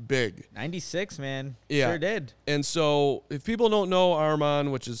flashed big. 96, man. Yeah. Sure did. And so if people don't know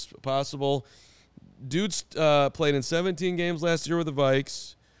Armon, which is possible, dude's played in 17 games last year with the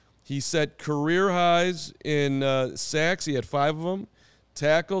Vikes. He set career highs in sacks. He had 5 of them.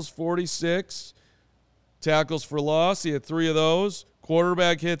 Tackles, 46. Tackles for loss, he had 3 of those.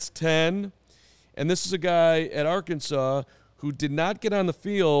 Quarterback hits, 10. And this is a guy at Arkansas who did not get on the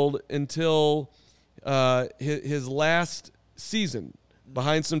field until his last season,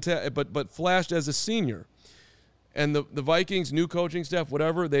 behind some but flashed as a senior. And the Vikings, new coaching staff,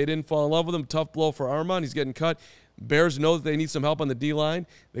 whatever, they didn't fall in love with him. Tough blow for Armon. He's getting cut. Bears know that they need some help on the D-line.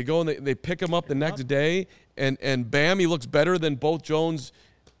 They go and they pick him up the next day, and bam, he looks better than both Jones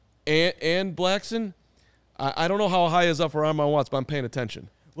and Blackson. I don't know how high is up for Armon Watts, but I'm paying attention.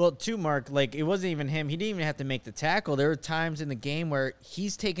 Well, too, Mark, it wasn't even him. He didn't even have to make the tackle. There were times in the game where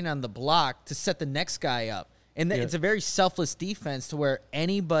he's taking on the block to set the next guy up. And it's a very selfless defense to where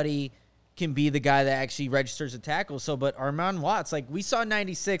anybody can be the guy that actually registers a tackle. So, but Armon Watts, we saw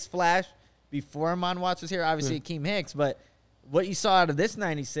 96 flash before Armon Watts was here, obviously Akeem Hicks, but what you saw out of this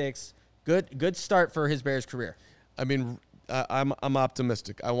 96, good start for his Bears career. I mean, I'm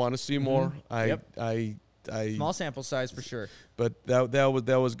optimistic. I want to see more. Small sample size for sure. But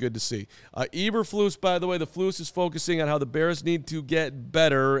that was good to see. Eberflus, by the way, the Flus is focusing on how the Bears need to get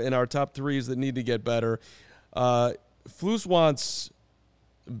better in our top 3s that need to get better. Flus wants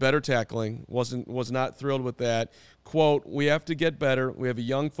better tackling. Was not thrilled with that. Quote, we have to get better. We have a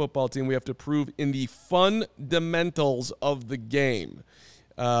young football team. We have to prove in the fundamentals of the game.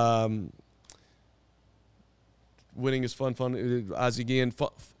 Winning is fun. Ozzie Guillen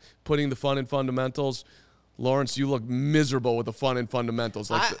putting the fun in fundamentals. Lawrence, you look miserable with the fun and fundamentals.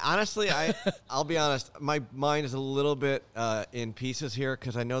 Honestly, I'll be honest. My mind is a little bit in pieces here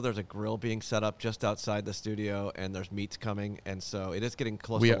because I know there's a grill being set up just outside the studio and there's meats coming, and so it is getting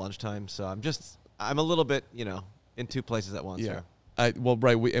close to lunchtime. So I'm a little bit, in 2 places at once here.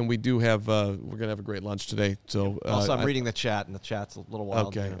 Right. We do have we're gonna have a great lunch today. So also, I'm reading the chat, and the chat's a little wild.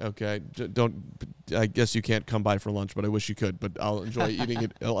 Okay. Here. Okay. Don't. I guess you can't come by for lunch, but I wish you could. But I'll enjoy eating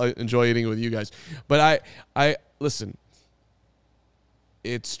it. I'll enjoy eating it with you guys. But I listen.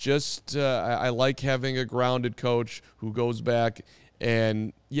 It's just I like having a grounded coach who goes back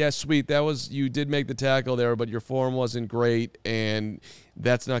and sweet. That was, you did make the tackle there, but your form wasn't great, and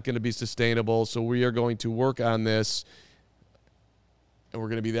that's not going to be sustainable. So we are going to work on this, and we're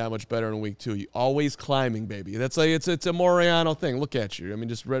going to be that much better in week 2. You always climbing, baby. That's like it's a Moriano thing. Look at you. I mean,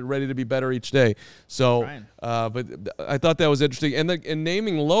 just ready to be better each day. So, but I thought that was interesting, and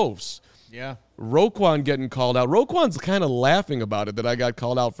naming loaves. Yeah. Roquan getting called out. Roquan's kind of laughing about it that I got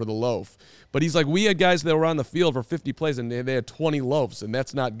called out for the loaf. But he's like, we had guys that were on the field for 50 plays, and they had 20 loaves, and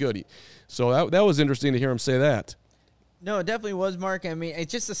that's not good. So that was interesting to hear him say that. No, it definitely was, Mark. I mean,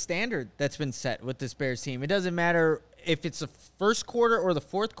 it's just a standard that's been set with this Bears team. It doesn't matter if it's the first quarter or the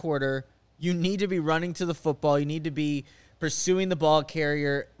fourth quarter. You need to be running to the football. You need to be pursuing the ball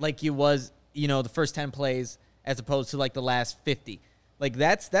carrier like you was, the first 10 plays as opposed to like the last 50. Like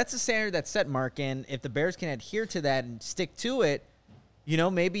that's a standard that's set, Mark. And if the Bears can adhere to that and stick to it,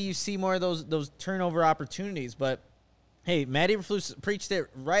 maybe you see more of those turnover opportunities. But hey, Matt Eberflus preached it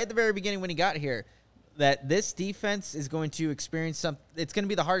right at the very beginning when he got here, that this defense is going to experience it's going to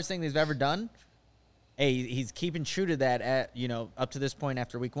be the hardest thing they've ever done. Hey, he's keeping true to that at up to this point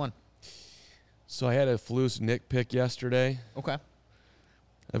after week 1. So I had a Flus nitpick yesterday. Okay.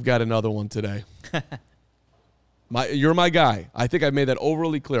 I've got another one today. You're my guy. I think I made that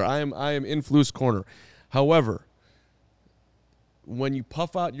overly clear. I am in Flus corner. However, when you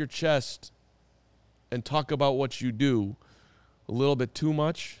puff out your chest and talk about what you do a little bit too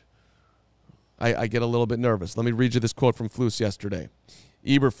much, I get a little bit nervous. Let me read you this quote from Flus yesterday.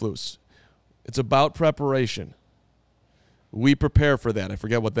 Eberflus, it's about preparation. We prepare for that. I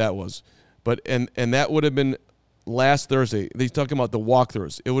forget what that was. But and that would have been last Thursday. He's talking about the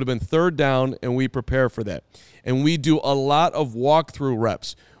walkthroughs. It would have been third down, and we prepare for that. And we do a lot of walkthrough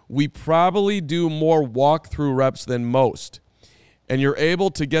reps. We probably do more walkthrough reps than most. And you're able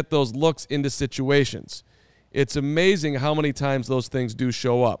to get those looks into situations. It's amazing how many times those things do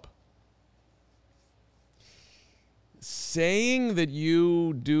show up. Saying that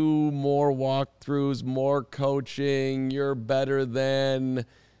you do more walkthroughs, more coaching, you're better than...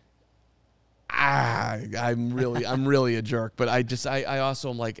 I'm really a jerk, but I also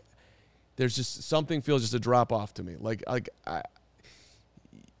am like, there's just something feels just a drop off to me.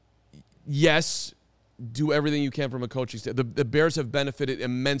 Yes, do everything you can from a coaching step. The Bears have benefited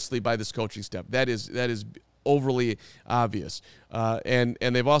immensely by this coaching step. That is overly obvious, and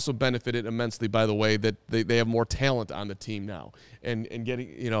they've also benefited immensely by the way that they have more talent on the team now, and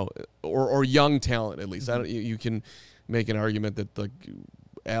getting or young talent at least. You can make an argument that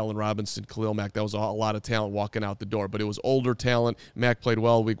Allen Robinson, Khalil Mack, that was a lot of talent walking out the door, but it was older talent. Mack played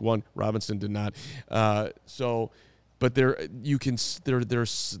well week 1. Robinson did not. But there's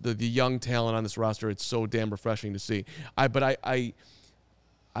the young talent on this roster. It's so damn refreshing to see. I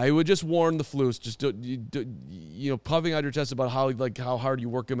would just warn the Flus, just puffing out your chest about how hard you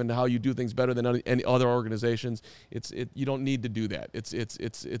work them and how you do things better than any other organizations. You don't need to do that.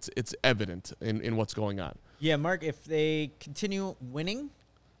 It's evident in what's going on. Yeah, Mark, if they continue winning,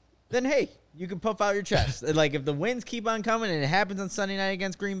 then hey, you can puff out your chest. Like if the wins keep on coming and it happens on Sunday night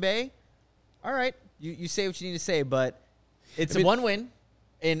against Green Bay, all right, you say what you need to say. But it's one win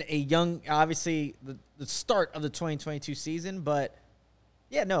in a young, obviously the start of the 2022 season. But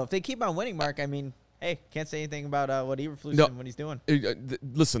yeah, no, if they keep on winning, Mark, I mean, hey, can't say anything about what Eberflus and what he's doing.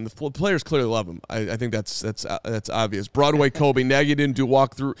 Listen, the players clearly love him. I think that's obvious. Broadway Kobe, Nagy didn't do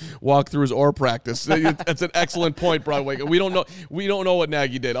walkthroughs or practice. That's an excellent point, Broadway. We don't know what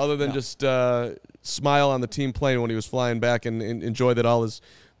Nagy did other than just smile on the team plane when he was flying back and enjoy that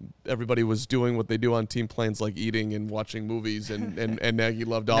everybody was doing what they do on team planes, like eating and watching movies, and Nagy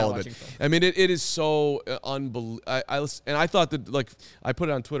loved all of it. I mean, it is so unbelievable. I thought that, I put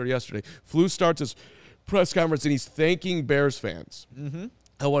it on Twitter yesterday. Flus starts his press conference and he's thanking Bears fans. Mm-hmm.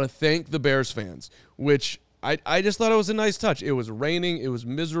 I want to thank the Bears fans, which I just thought it was a nice touch. It was raining. It was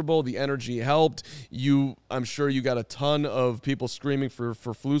miserable. The energy helped. I'm sure you got a ton of people screaming for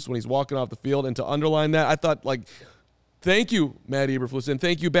Flus when he's walking off the field. And to underline that, I thought, thank you, Matt Eberflus, and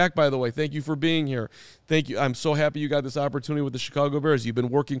thank you back, by the way. Thank you for being here. Thank you. I'm so happy you got this opportunity with the Chicago Bears. You've been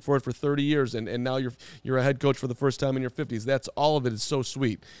working for it for 30 years, and now you're a head coach for the first time in your 50s. That's all of it is so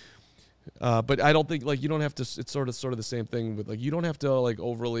sweet. But I don't think you don't have to. It's sort of the same thing with you don't have to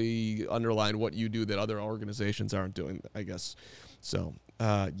overly underline what you do that other organizations aren't doing, I guess. So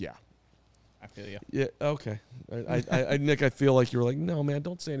yeah. I feel you. Yeah. Okay. Nick, I feel like you were like, no, man,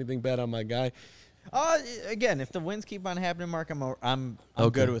 don't say anything bad on my guy. Again, if the wins keep on happening, Mark, I'm Okay.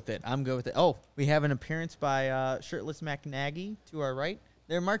 good with it. I'm good with it. Oh, we have an appearance by Shirtless Mac Nagy to our right.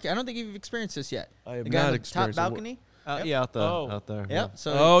 There, Mark. I don't think you've experienced this yet. I have the guy not on the experienced it. top balcony. Yep. Yeah, out there. Yep.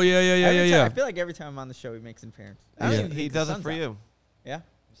 So Oh, yeah. every time- I feel like every time I'm on the show, he makes an appearance. I don't Yeah. even He think the does it sun's for out. you. Yeah.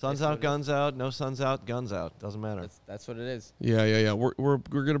 Sun's That's what out, it is. guns out. No sun's out, guns out. Doesn't matter. That's what it is. Yeah. We're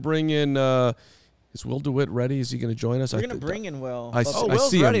gonna bring in. Is Will DeWitt ready? Is he gonna join us? We're gonna bring in Will. I but s- Oh, I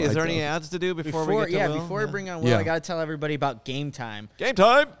Will's see him. ready. Is I there go- any ads to do before we get to Will? before we bring on Will, Yeah. I gotta tell everybody about Game Time. Game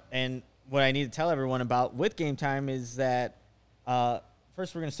time. And what I need to tell everyone about with Game Time is that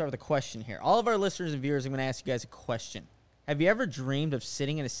first we're going to start with a question here. All of our listeners and viewers, I'm going to ask you guys a question. Have you ever dreamed of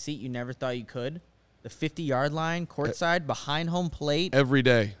sitting in a seat you never thought you could? The 50-yard line, courtside, behind home plate, every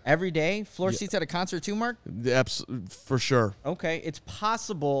day. every day? Floor seats at a concert too, Mark? For sure. Okay, it's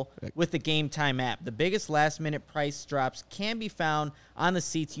possible with the Game Time app. The biggest last-minute price drops can be found on the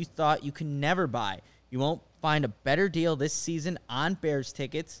seats you thought you could never buy. You won't find a better deal this season on Bears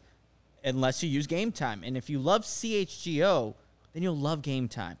tickets unless you use Game Time. And if you love CHGO, then you'll love Game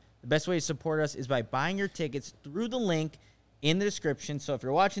Time. The best way to support us is by buying your tickets through the link in the description. So if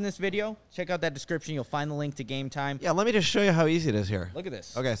you're watching this video, check out that description. You'll find the link to Game Time. Yeah, let me just show you how easy it is here. Look at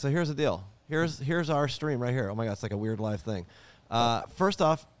this. Okay, so here's the deal. Here's our stream right here. Oh my God, it's like a weird live thing. First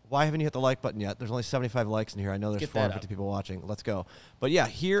off, why haven't you hit the like button yet? There's only 75 likes in here. I know there's Get that 450 up. people watching. Let's go. But yeah,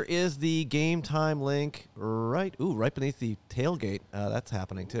 here is the Game Time link right beneath the tailgate. That's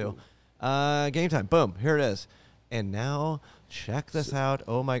happening too. Game Time. Boom. Here it is. And now check this out.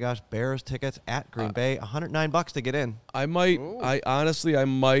 Oh my gosh, Bears tickets at Green Bay, $109 to get in. I might. I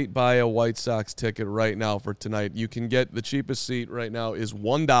might buy a White Sox ticket right now for tonight. You can get the cheapest seat right now is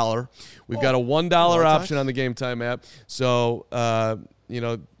 $1. We've got a $1 option on the Game Time app. So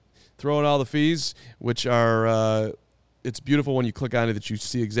throw in all the fees, which are. It's beautiful when you click on it that you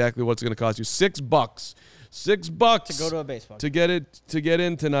see exactly what it's going to cost you. $6. $6 To go to a baseball to get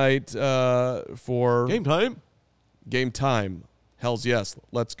in tonight for Game Time. Game Time. Hells yes.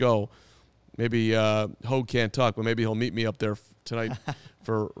 Let's go. Maybe Hogue can't talk, but maybe he'll meet me up there tonight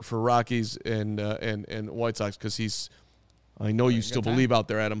for Rockies and White Sox because I know you still believe out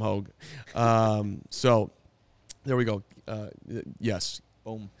there, Adam Hogue. So there we go. Yes.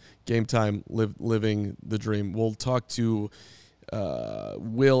 Boom. Game Time, living the dream. We'll talk to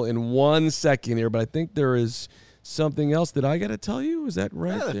Will in 1 second here, but I think there is something else that I got to tell you. Is that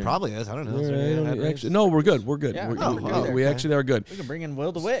right? Yeah, there? it probably is. I don't know. Is All there any right, ad reads? actually, no, we're good. We're good. Yeah, We actually are good. We can bring in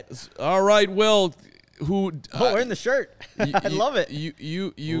Will DeWitt. All right, Will. Who? Oh, wearing the shirt. I love it.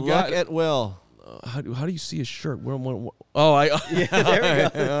 You Look got at Will. how do you see his shirt? Where, Yeah, there we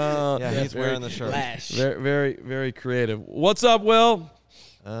go. Yeah, he's wearing the shirt. Flash. very very creative. What's up, Will?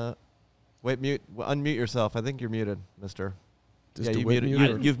 Wait, unmute yourself. I think you're muted, mister. Does Yeah, you DeWitt muted.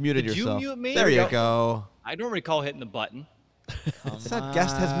 mute or- You've muted Did you yourself. mute me? There There you you go. I don't recall hitting the button. It said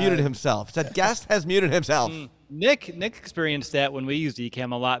guest has muted himself. It said guest has muted himself. Nick experienced that when we used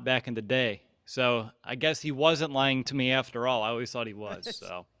Ecamm a lot back in the day. So I guess he wasn't lying to me after all. I always thought he was.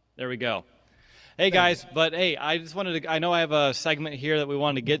 So there we go. Hey guys, but hey, I just wanted to. I know I have a segment here that we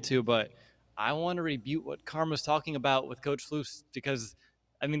wanted to get to, but I want to rebuke what Carm was talking about with Coach Flus because,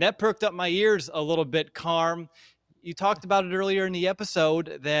 I mean, that perked up my ears a little bit. Carm, you talked about it earlier in the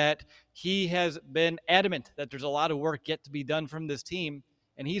episode that he has been adamant that there's a lot of work yet to be done from this team,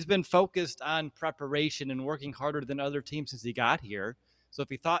 and he's been focused on preparation and working harder than other teams since he got here. So if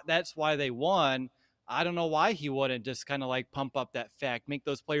he thought that's why they won, I don't know why he wouldn't just kind of like pump up that fact, make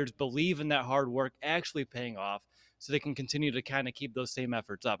those players believe in that hard work actually paying off so they can continue to kind of keep those same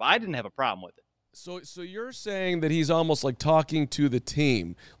efforts up. I didn't have a problem with it. So you're saying that he's almost like talking to the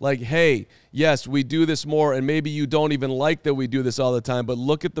team, like, hey, yes, we do this more, and maybe you don't even like that we do this all the time, but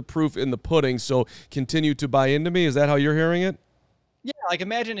look at the proof in the pudding, so continue to buy into me? Is that how you're hearing it? Yeah, like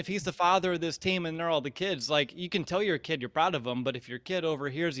imagine if he's the father of this team and they're all the kids. Like you can tell your kid you're proud of him, but if your kid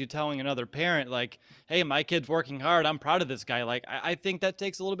overhears you telling another parent, like, hey, my kid's working hard, I'm proud of this guy. Like I think that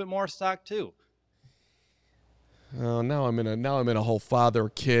takes a little bit more stock too. Oh, now I'm in a whole father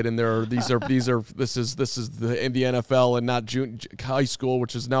kid, and this is the in the NFL and not high school,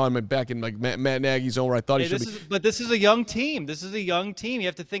 which is now I'm back in like Matt Nagy's zone where I thought he Hey, should be. But this is a young team. This is a young team. You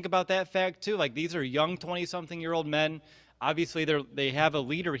have to think about that fact too. Like these are young 20-something-year-old men. Obviously, they have a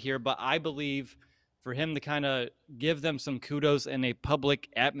leader here, but I believe for him to kind of give them some kudos in a public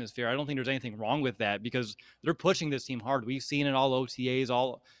atmosphere, I don't think there's anything wrong with that because they're pushing this team hard. We've seen it all OTAs,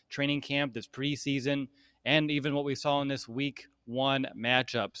 all training camp, this preseason, and even what we saw in this week 1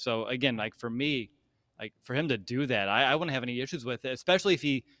 matchup. So again, like for me, like for him to do that, I wouldn't have any issues with it, especially if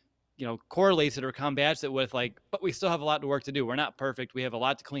he correlates it or combats it with but we still have a lot of work to do. We're not perfect. We have a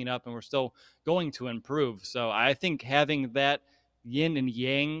lot to clean up and we're still going to improve. So I think having that yin and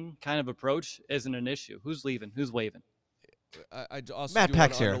yang kind of approach isn't an issue. Who's leaving? Who's waving? I also Matt do wanna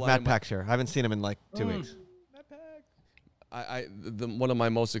Peck's here. underline Matt Peck's here. I haven't seen him in like 2 weeks. One of my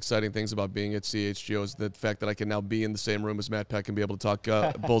most exciting things about being at CHGO is the fact that I can now be in the same room as Matt Peck and be able to talk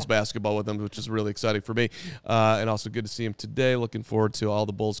Bulls basketball with him, which is really exciting for me. And also good to see him today. Looking forward to all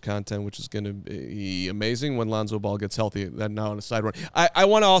the Bulls content, which is going to be amazing when Lonzo Ball gets healthy. That now on a side run. I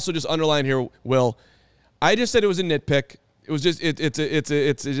want to also just underline here, Will. I just said it was a nitpick. It was just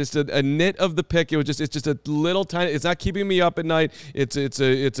it's just a nit of the pick. It's just a little tiny. It's not keeping me up at night. It's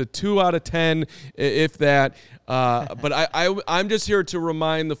a 2 out of 10, if that. But I'm just here to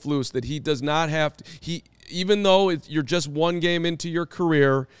remind the Flus that he does not have to. Even though you're just one game into your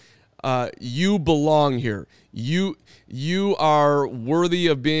career, you belong here. You are worthy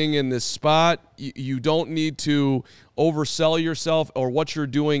of being in this spot. You don't need to oversell yourself or what you're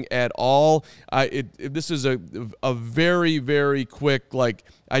doing at all. This is a very, very quick,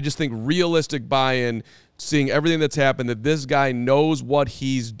 I just think realistic buy-in, seeing everything that's happened, that this guy knows what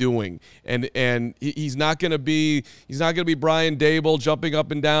he's doing, and he's not going to be Brian Dable jumping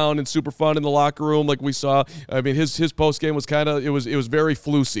up and down and super fun in the locker room like we saw. I mean, his post game was it was very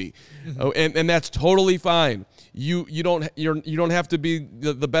flusy, and that's totally fine. You don't have to be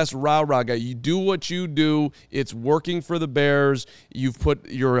the best rah guy. You do what you do. It's working for the Bears. You've put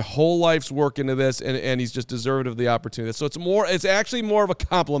your whole life's work into this, and he's just deserved of the opportunity. So it's actually more of a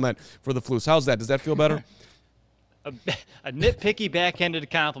compliment for the Flus. How's that? Does that feel better? A nitpicky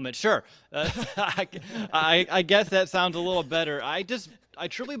backhanded compliment. Sure. I guess that sounds a little better. I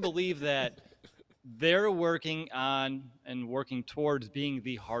truly believe that they're working on and working towards being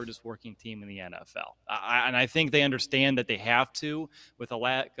the hardest working team in the NFL. And I think they understand that they have to, with a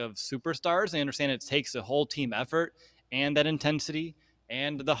lack of superstars. They understand it takes a whole team effort and that intensity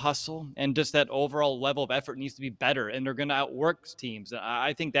and the hustle and just that overall level of effort needs to be better. And they're going to outwork teams.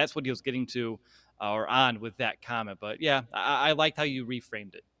 I think that's what he was getting to or on with that comment. But yeah, I liked how you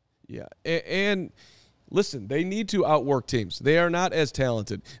reframed it. Yeah. And listen, they need to outwork teams. They are not as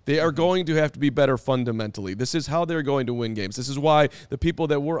talented. They are going to have to be better fundamentally. This is how they're going to win games. This is why the people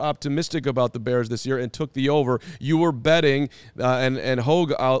that were optimistic about the Bears this year and took the over, you were betting, and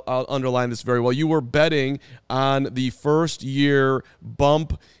Hogue, I'll underline this very well, you were betting on the first year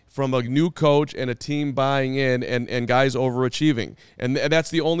bump from a new coach and a team buying in and guys overachieving. And that's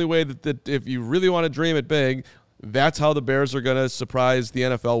the only way that if you really want to dream it big, that's how the Bears are going to surprise the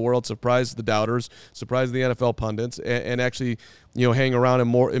NFL world, surprise the doubters, surprise the NFL pundits, and actually, hang around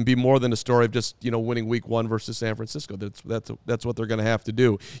and be more than a story of just, winning week 1 versus San Francisco. That's what they're going to have to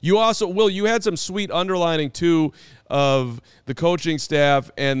do. You also, Will, you had some sweet underlining too of the coaching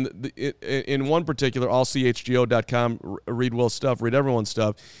staff, and in one particular, allchgo.com, read Will's stuff, read everyone's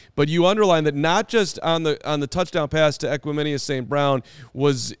stuff, but you underlined that not just on the touchdown pass to Equanimeous St. Brown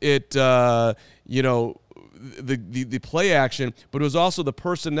was it, the play action, but it was also the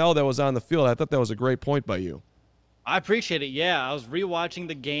personnel that was on the field. I thought that was a great point by you. I appreciate it. Yeah, I was rewatching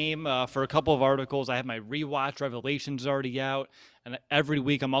the game for a couple of articles. I have my rewatch revelations already out, and every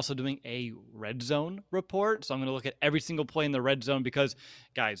week I'm also doing a red zone report. So I'm going to look at every single play in the red zone because,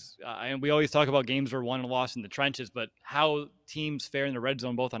 guys, and we always talk about games are won and lost in the trenches, but how teams fare in the red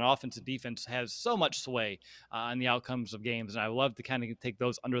zone, both on offense and defense, has so much sway on the outcomes of games, and I love to kind of take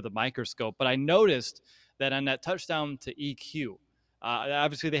those under the microscope. But I noticed that on that touchdown to EQ,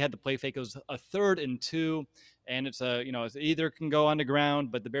 obviously they had the play fake. It was a 3rd and 2, and it's either can go on the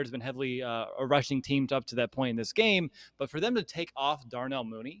ground, but the Bears have been heavily rushing teams up to that point in this game. But for them to take off Darnell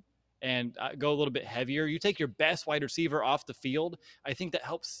Mooney and go a little bit heavier, you take your best wide receiver off the field. I think that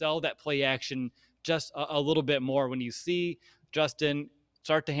helps sell that play action just a little bit more. When you see Justin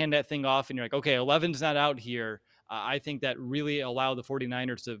start to hand that thing off and you're like, okay, 11's not out here. I think that really allowed the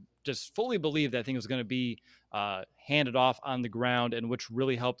 49ers to just fully believe that thing was going to be handed off on the ground, and which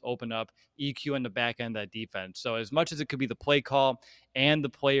really helped open up EQ in the back end of that defense. So as much as it could be the play call and the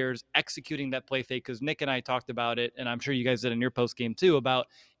players executing that play fake, because Nick and I talked about it, and I'm sure you guys did in your post game too, about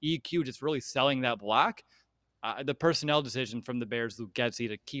EQ just really selling that block. The personnel decision from the Bears, Luke Getsy,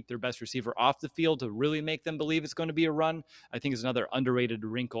 to keep their best receiver off the field to really make them believe it's going to be a run, I think is another underrated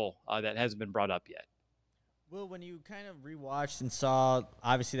wrinkle that hasn't been brought up yet. Well, when you kind of rewatched and saw,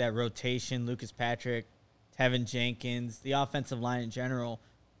 obviously, that rotation, Lucas Patrick, Tevin Jenkins, the offensive line in general,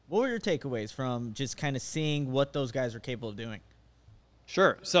 what were your takeaways from just kind of seeing what those guys are capable of doing?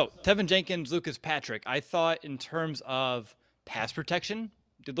 Sure. So Tevin Jenkins, Lucas Patrick, I thought in terms of pass protection,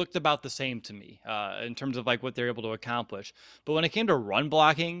 it looked about the same to me in terms of what they're able to accomplish. But when it came to run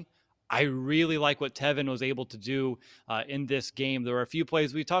blocking, I really like what Tevin was able to do in this game. There were a few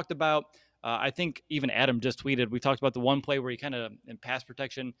plays we talked about. I think even Adam just tweeted, we talked about the one play where he kind of, in pass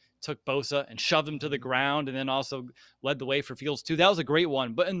protection, took Bosa and shoved him to the ground and then also led the way for Fields too. That was a great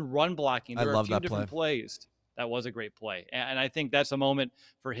one. But in run blocking, there are a few different plays. That was a great play. And I think that's a moment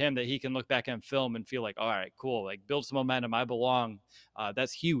for him that he can look back on film and feel like, all right, cool, like build some momentum. I belong.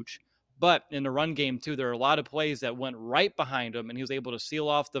 That's huge. But in the run game, too, there are a lot of plays that went right behind him, and he was able to seal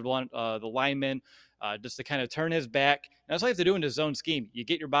off the lineman just to kind of turn his back. And that's what you have to do in the zone scheme. You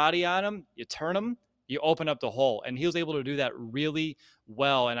get your body on him, you turn him, you open up the hole. And he was able to do that really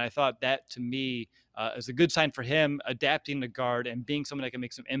well. And I thought that, to me, is a good sign for him adapting the guard and being someone that can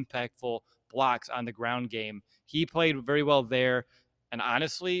make some impactful blocks on the ground game. He played very well there. And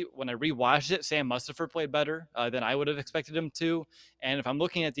honestly, when I rewatched it, Sam Mustipher played better than I would have expected him to. And if I'm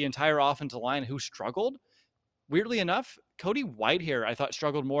looking at the entire offensive line who struggled, weirdly enough, Cody Whitehair, I thought,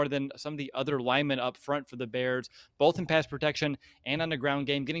 struggled more than some of the other linemen up front for the Bears, both in pass protection and on the ground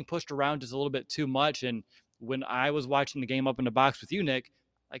game, getting pushed around just a little bit too much. And when I was watching the game up in the box with you, Nick,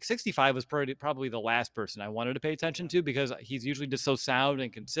 like 65 was probably the last person I wanted to pay attention to because he's usually just so sound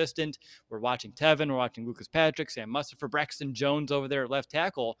and consistent. We're watching Tevin, we're watching Lucas Patrick, Sam Mustipher, Braxton Jones over there at left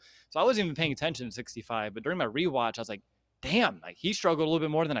tackle. So I wasn't even paying attention to 65. But during my rewatch, I was like, damn, like he struggled a little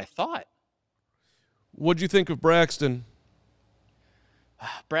bit more than I thought. What'd you think of Braxton?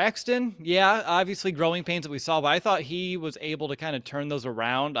 Braxton, yeah, obviously growing pains that we saw, but I thought he was able to kind of turn those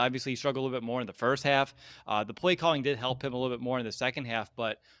around. Obviously, he struggled a little bit more in the first half. The play calling did help him a little bit more in the second half,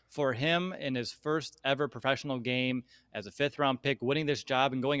 but for him in his first ever professional game as a fifth-round pick, winning this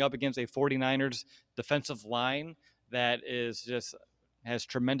job and going up against a 49ers defensive line that is just has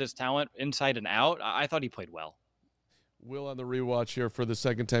tremendous talent inside and out, I thought he played well. Will on the rewatch here for the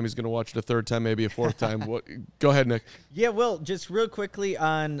second time. He's going to watch it a third time, maybe a fourth time. Go ahead, Nick. Yeah, Will, just real quickly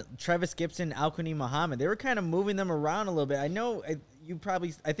on Travis Gibson, Al-Quani Muhammad. They were kind of moving them around a little bit. I know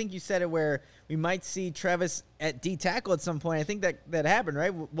I think you said it where we might see Travis at D tackle at some point. I think that happened,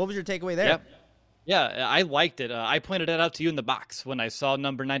 right? What was your takeaway there? Yep. Yeah, I liked it. I pointed it out to you in the box when I saw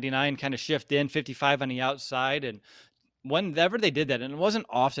number 99 kind of shift in, 55 on the outside, and whenever they did that, and it wasn't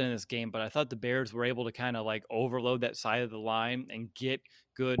often in this game, but I thought the Bears were able to kind of like overload that side of the line and get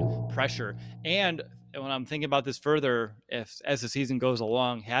good pressure. And when I'm thinking about this further, as the season goes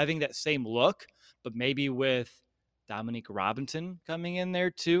along, having that same look, but maybe with Dominique Robinson coming in there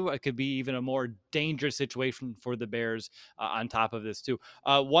too, it could be even a more dangerous situation for the Bears on top of this too.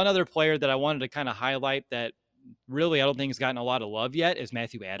 One other player that I wanted to kind of highlight that really I don't think has gotten a lot of love yet is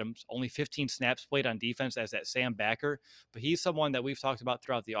Matthew Adams. Only 15 snaps played on defense as that Sam backer, but he's someone that we've talked about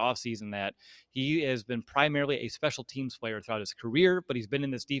throughout the offseason that he has been primarily a special teams player throughout his career, but he's been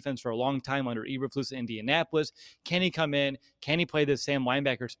in this defense for a long time under Eberflus in Indianapolis. Can he come in? Can he play this Sam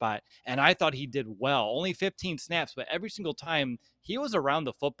linebacker spot? And I thought he did well. Only 15 snaps, but every single time he was around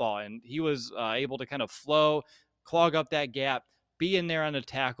the football and he was able to kind of flow, clog up that gap, be in there on a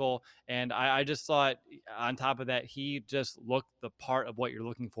tackle. And I just thought on top of that, he just looked the part of what you're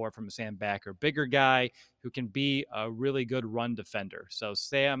looking for from a Sam backer, bigger guy who can be a really good run defender. So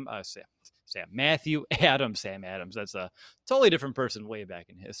Matthew Adams, Sam Adams, that's a totally different person way back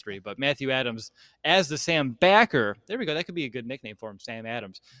in history, but Matthew Adams as the Sam backer, there we go. That could be a good nickname for him, Sam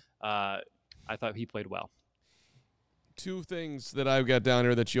Adams. I thought he played well. Two things that I've got down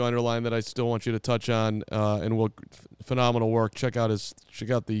here that you underlined that I still want you to touch on, and phenomenal work. Check out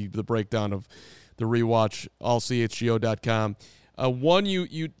the breakdown of the rewatch, allchgo.com. One,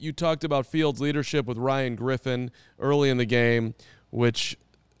 you talked about Fields' leadership with Ryan Griffin early in the game, which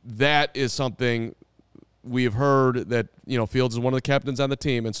that is something we've heard that, Fields is one of the captains on the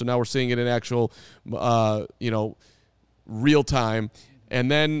team, and so now we're seeing it in actual, real time. And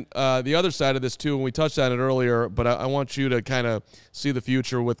then the other side of this, too, and we touched on it earlier, but I want you to kind of see the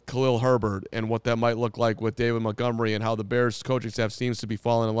future with Khalil Herbert and what that might look like with David Montgomery and how the Bears coaching staff seems to be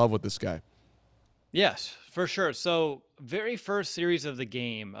falling in love with this guy. Yes, for sure. So very first series of the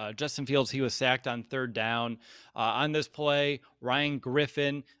game, Justin Fields, he was sacked on third down. On this play, Ryan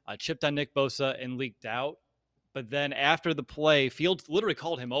Griffin chipped on Nick Bosa and leaked out. But then after the play, Fields literally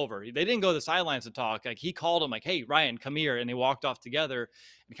called him over. They didn't go to the sidelines to talk. Like he called him like, "Hey, Ryan, come here." And they walked off together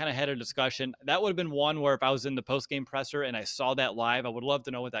and kind of had a discussion. That would have been one where if I was in the post-game presser and I saw that live, I would love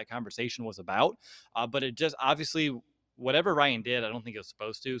to know what that conversation was about. But it just obviously whatever Ryan did, I don't think he was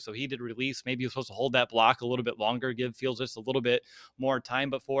supposed to. So he did release. Maybe he was supposed to hold that block a little bit longer, give Fields just a little bit more time.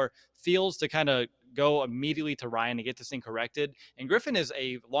 But for Fields to kind of go immediately to Ryan and get this thing corrected. And Griffin is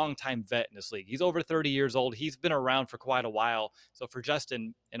a longtime vet in this league. He's over 30 years old. He's been around for quite a while. So for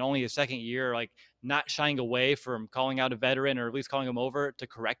Justin, in only his second year, like not shying away from calling out a veteran or at least calling him over to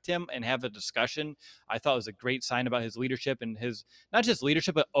correct him and have a discussion, I thought was a great sign about his leadership and his not just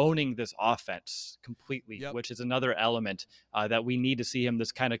leadership, but owning this offense completely, which is another element that we need to see him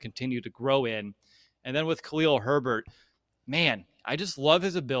this kind of continue to grow in. And then with Khalil Herbert, man, I just love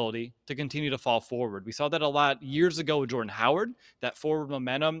his ability to continue to fall forward. We saw that a lot years ago with Jordan Howard, that forward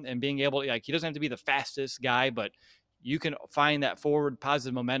momentum and being able to, like, he doesn't have to be the fastest guy, but you can find that forward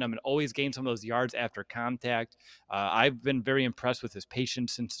positive momentum and always gain some of those yards after contact. I've been very impressed with his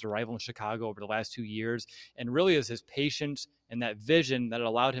patience since his arrival in Chicago over the last 2 years. And really is his patience and that vision that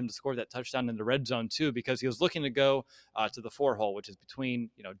allowed him to score that touchdown in the red zone too, because he was looking to go to the 4 hole, which is between,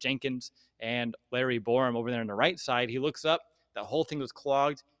 Jenkins and Larry Borum over there on the right side. He looks up, that whole thing was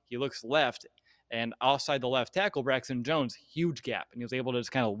clogged. He looks left, and outside the left tackle, Braxton Jones, huge gap. And he was able to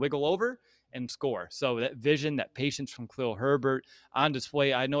just kind of wiggle over and score. So that vision, that patience from Khalil Herbert on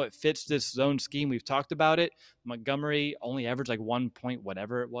display. I know it fits this zone scheme. We've talked about it. Montgomery only averaged like 1 point,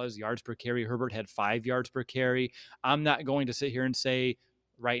 whatever it was, yards per carry. Herbert had 5 yards per carry. I'm not going to sit here and say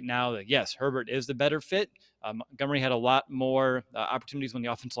right now that, yes, Herbert is the better fit. Montgomery had a lot more opportunities when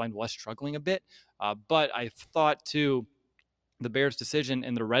the offensive line was struggling a bit. But I thought, too, the Bears' decision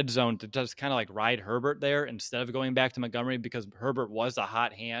in the red zone to just kind of like ride Herbert there instead of going back to Montgomery because Herbert was a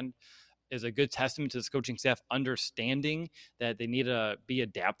hot hand is a good testament to this coaching staff understanding that they need to be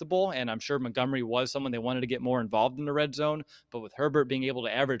adaptable. And I'm sure Montgomery was someone they wanted to get more involved in the red zone, but with Herbert being able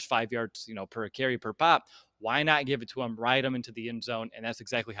to average 5 yards, per carry per pop, why not give it to him, ride him into the end zone? And that's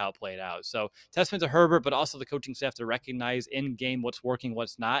exactly how it played out. So testament to Herbert, but also the coaching staff to recognize in game what's working,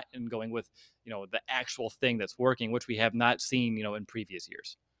 what's not, and going with, the actual thing that's working, which we have not seen, in previous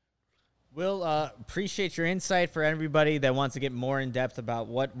years. Will, appreciate your insight. For everybody that wants to get more in depth about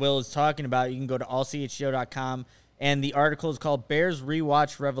what Will is talking about, you can go to allchshow.com, and the article is called Bears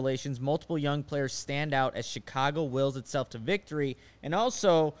Rewatch Revelations. Multiple young players stand out as Chicago wills itself to victory. And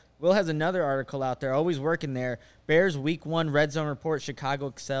also, Will has another article out there, always working there. Bears Week 1 Red Zone Report, Chicago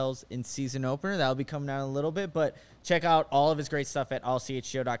excels in season opener. That'll be coming out in a little bit, but check out all of his great stuff at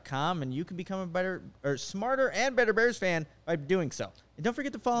allchshow.com, and you can become a better or smarter and better Bears fan by doing so. And don't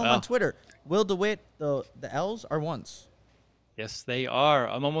forget to follow him on Twitter. Will DeWitt, the L's are ones. Yes, they are.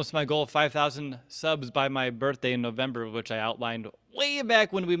 I'm almost to my goal of 5,000 subs by my birthday in November, which I outlined way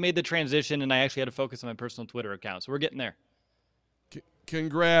back when we made the transition, and I actually had to focus on my personal Twitter account. So we're getting there.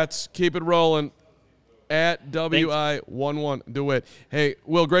 Congrats. Keep it rolling. At WI11 DeWitt. Hey,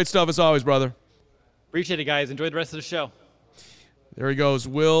 Will, great stuff as always, brother. Appreciate it, guys. Enjoy the rest of the show. There he goes,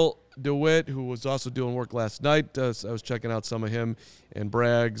 Will DeWitt, who was also doing work last night. I was checking out some of him and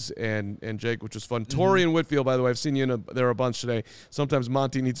Braggs and Jake, which was fun. Torrey and Whitfield, by the way, I've seen you there a bunch today. Sometimes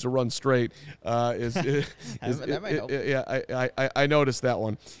Monty needs to run straight. That might help. Yeah, I noticed that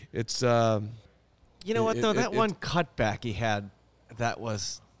one. It's you know what though, that one cutback he had,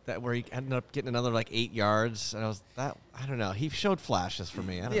 where he ended up getting another like 8 yards, and I don't know. He showed flashes for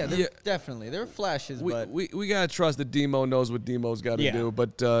me. Definitely. There were flashes, we, but we gotta trust that Demo knows what Demo's got to do.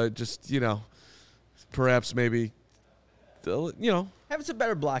 But just perhaps maybe, having some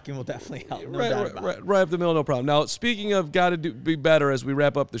better blocking will definitely help. Right up the middle, no problem. Now, speaking of got to be better as we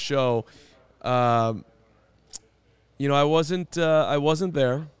wrap up the show, I wasn't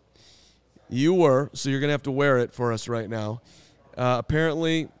there. You were, so you're gonna have to wear it for us right now.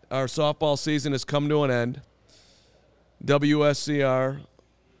 Apparently, our softball season has come to an end. WSCR,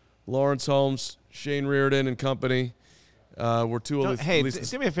 Lawrence Holmes, Shane Reardon, and company were two of the. Hey,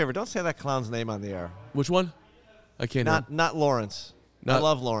 do me a favor. Don't say that clown's name on the air. Which one? I can't. Not Lawrence. I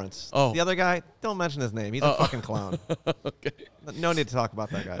love Lawrence. Oh, the other guy. Don't mention his name. He's a fucking clown. Okay. No need to talk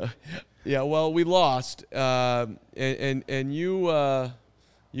about that guy. Yeah. Well, we lost, and you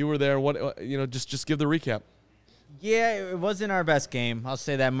were there. What just give the recap. Yeah, it wasn't our best game. I'll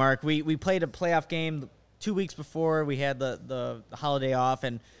say that, Mark. We played a playoff game 2 weeks before. We had the holiday off,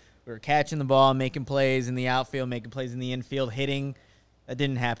 and we were catching the ball, making plays in the outfield, making plays in the infield, hitting. That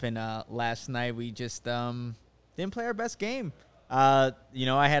didn't happen last night. We just didn't play our best game. I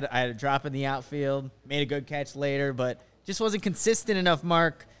had a drop in the outfield, made a good catch later, but just wasn't consistent enough,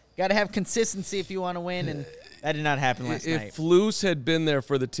 Mark. Got to have consistency if you want to win, and that did not happen last night. If Flus had been there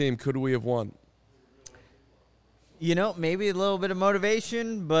for the team, could we have won? Maybe a little bit of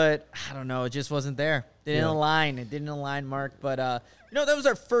motivation, but I don't know. It just wasn't there. It didn't align, Mark. But, that was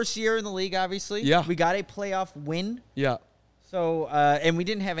our first year in the league, obviously. Yeah. We got a playoff win. Yeah. So, and we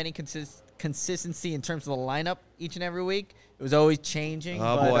didn't have any consistency in terms of the lineup each and every week. It was always changing.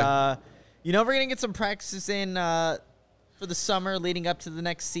 Oh, but, boy. You know, we're going to get some practices in for the summer leading up to the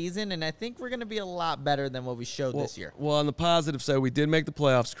next season, and I think we're going to be a lot better than what we showed this year. Well, on the positive side, we did make the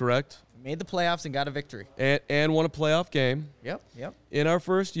playoffs, correct? We made the playoffs and got a victory. And won a playoff game. Yep. In our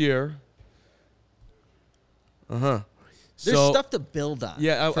first year. There's stuff to build on.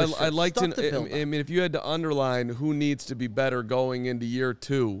 Yeah, for sure. I'd like Stuff to. build I on. mean, if you had to underline who needs to be better going into year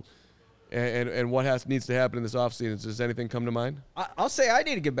 2, and what needs to happen in this offseason, does anything come to mind? I'll say I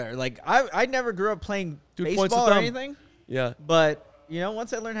need to get better. Like I never grew up playing Dude, points baseball of or thumb. anything, Yeah. but you know,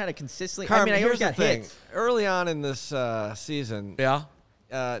 once I learned how to consistently, Carm, I here's always got the thing. hits. Early on in this season,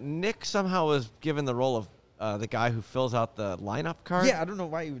 Yeah. Nick somehow was given the role of the guy who fills out the lineup card. Yeah, I don't know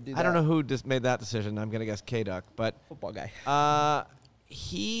why you would do that. I don't know who just made that decision. I'm going to guess K-Duck. But Football guy.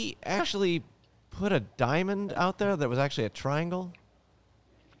 he actually put a diamond out there that was actually a triangle.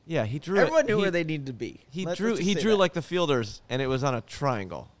 Yeah, he drew Everyone it. knew he, where they needed to be. He Let's drew just he say drew that. like the fielders, and it was on a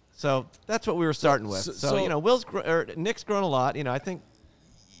triangle. So that's what we were starting with. So you know, Nick's grown a lot. You know, I think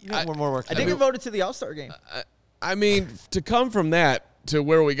we're more work. I think we voted to the All-Star game. I mean, to come from that to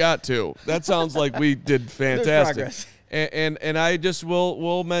where we got to, that sounds like we did fantastic. progress. And I just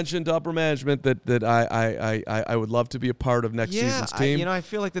will mention to upper management that I would love to be a part of next season's team. I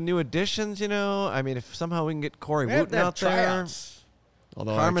feel like the new additions. You know, I mean, if somehow we can get Corey We have Wooten to have out there, tryouts.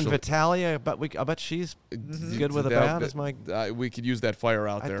 Although Carmen actually, Vitalia, I bet she's good with a bat. Is my we could use that fire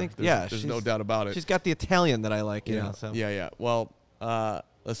out I there. think There's no doubt about it. She's got the Italian that I like. You know, so Yeah. Well,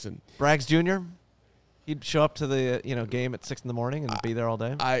 listen, Braggs Jr. He'd show up to the game at 6 a.m. and be there all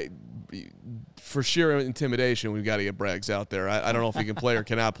day. For sheer intimidation, we've got to get Braggs out there. I don't know if he can play or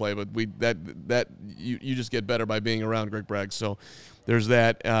cannot play, but you just get better by being around Greg Braggs. So there's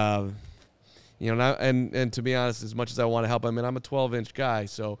that. And to be honest, as much as I want to help, I mean, I'm a 12-inch guy,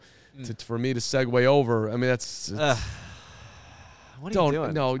 so for me to segue over, I mean, that's What are you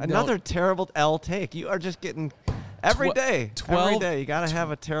doing? No, Another terrible L take. You are just getting every day. 12 every day. You got to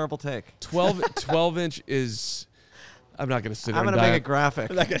have a terrible take. 12-inch is. I'm not going to sit there I'm and going to die. make a graphic.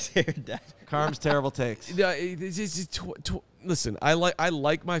 I'm not gonna say your dad. Carm's terrible takes. Yeah, listen, I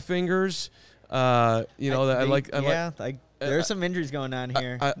like my fingers. I like. There's some injuries going on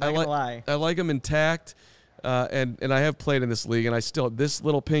here. I Not gonna like. lie. I like them intact, and I have played in this league, and I still this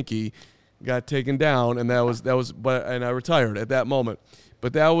little pinky got taken down, and that was and I retired at that moment.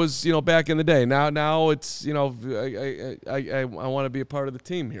 But that was back in the day. Now it's I want to be a part of the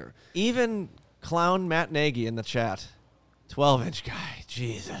team here. Even clown Matt Nagy in the chat. 12-inch guy.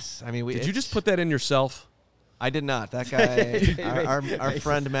 Jesus. I mean, Did you just put that in yourself? I did not. That guy, our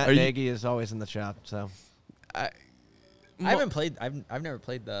friend Matt Nagy is always in the chat. So I haven't played. I've never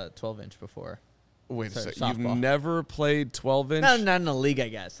played the 12-inch before. Wait a Sorry, second. You've softball. never played 12-inch? No, not in a league. I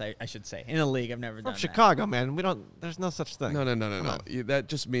guess I should say in a league. I've never done from Chicago, man. We don't. There's no such thing. No. That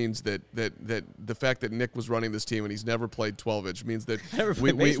just means that the fact that Nick was running this team and he's never played 12-inch means that Never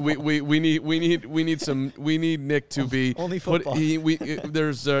we played need Nick to be Only football. I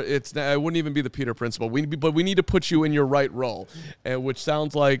wouldn't even be the Peter principle. But we need to put you in your right role, which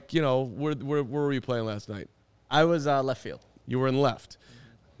sounds like where were you playing last night? I was left field. You were in left.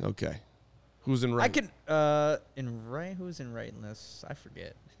 Okay. Who's in right? I can in right. Who's in right in this? I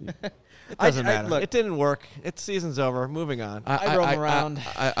forget. It doesn't matter. Look, It didn't work. It's season's over. Moving on. I roam around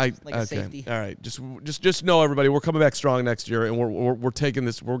like a okay. safety. All right. Just know, everybody, we're coming back strong next year, and we're taking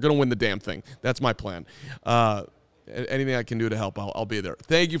this. We're going to win the damn thing. That's my plan. Anything I can do to help, I'll be there.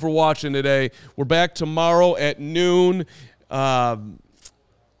 Thank you for watching today. We're back tomorrow at noon. And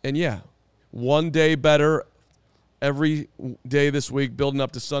yeah, one day better every day this week, building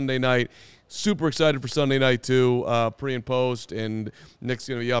up to Sunday night. Super excited for Sunday night, too, pre and post. And Nick's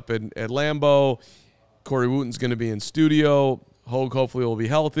going to be up at Lambeau. Corey Wooten's going to be in studio. Hogue hopefully will be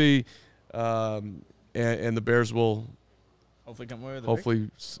healthy. And the Bears will Hopefully come away with a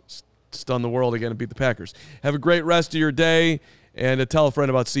stun the world again and beat the Packers. Have a great rest of your day. And tell a friend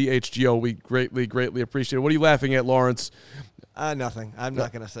about CHGO. We greatly appreciate it. What are you laughing at, Lawrence? Nothing. I'm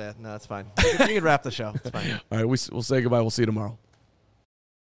not going to say it. No, it's fine. You can wrap the show. It's fine. All right, we'll say goodbye. We'll see you tomorrow.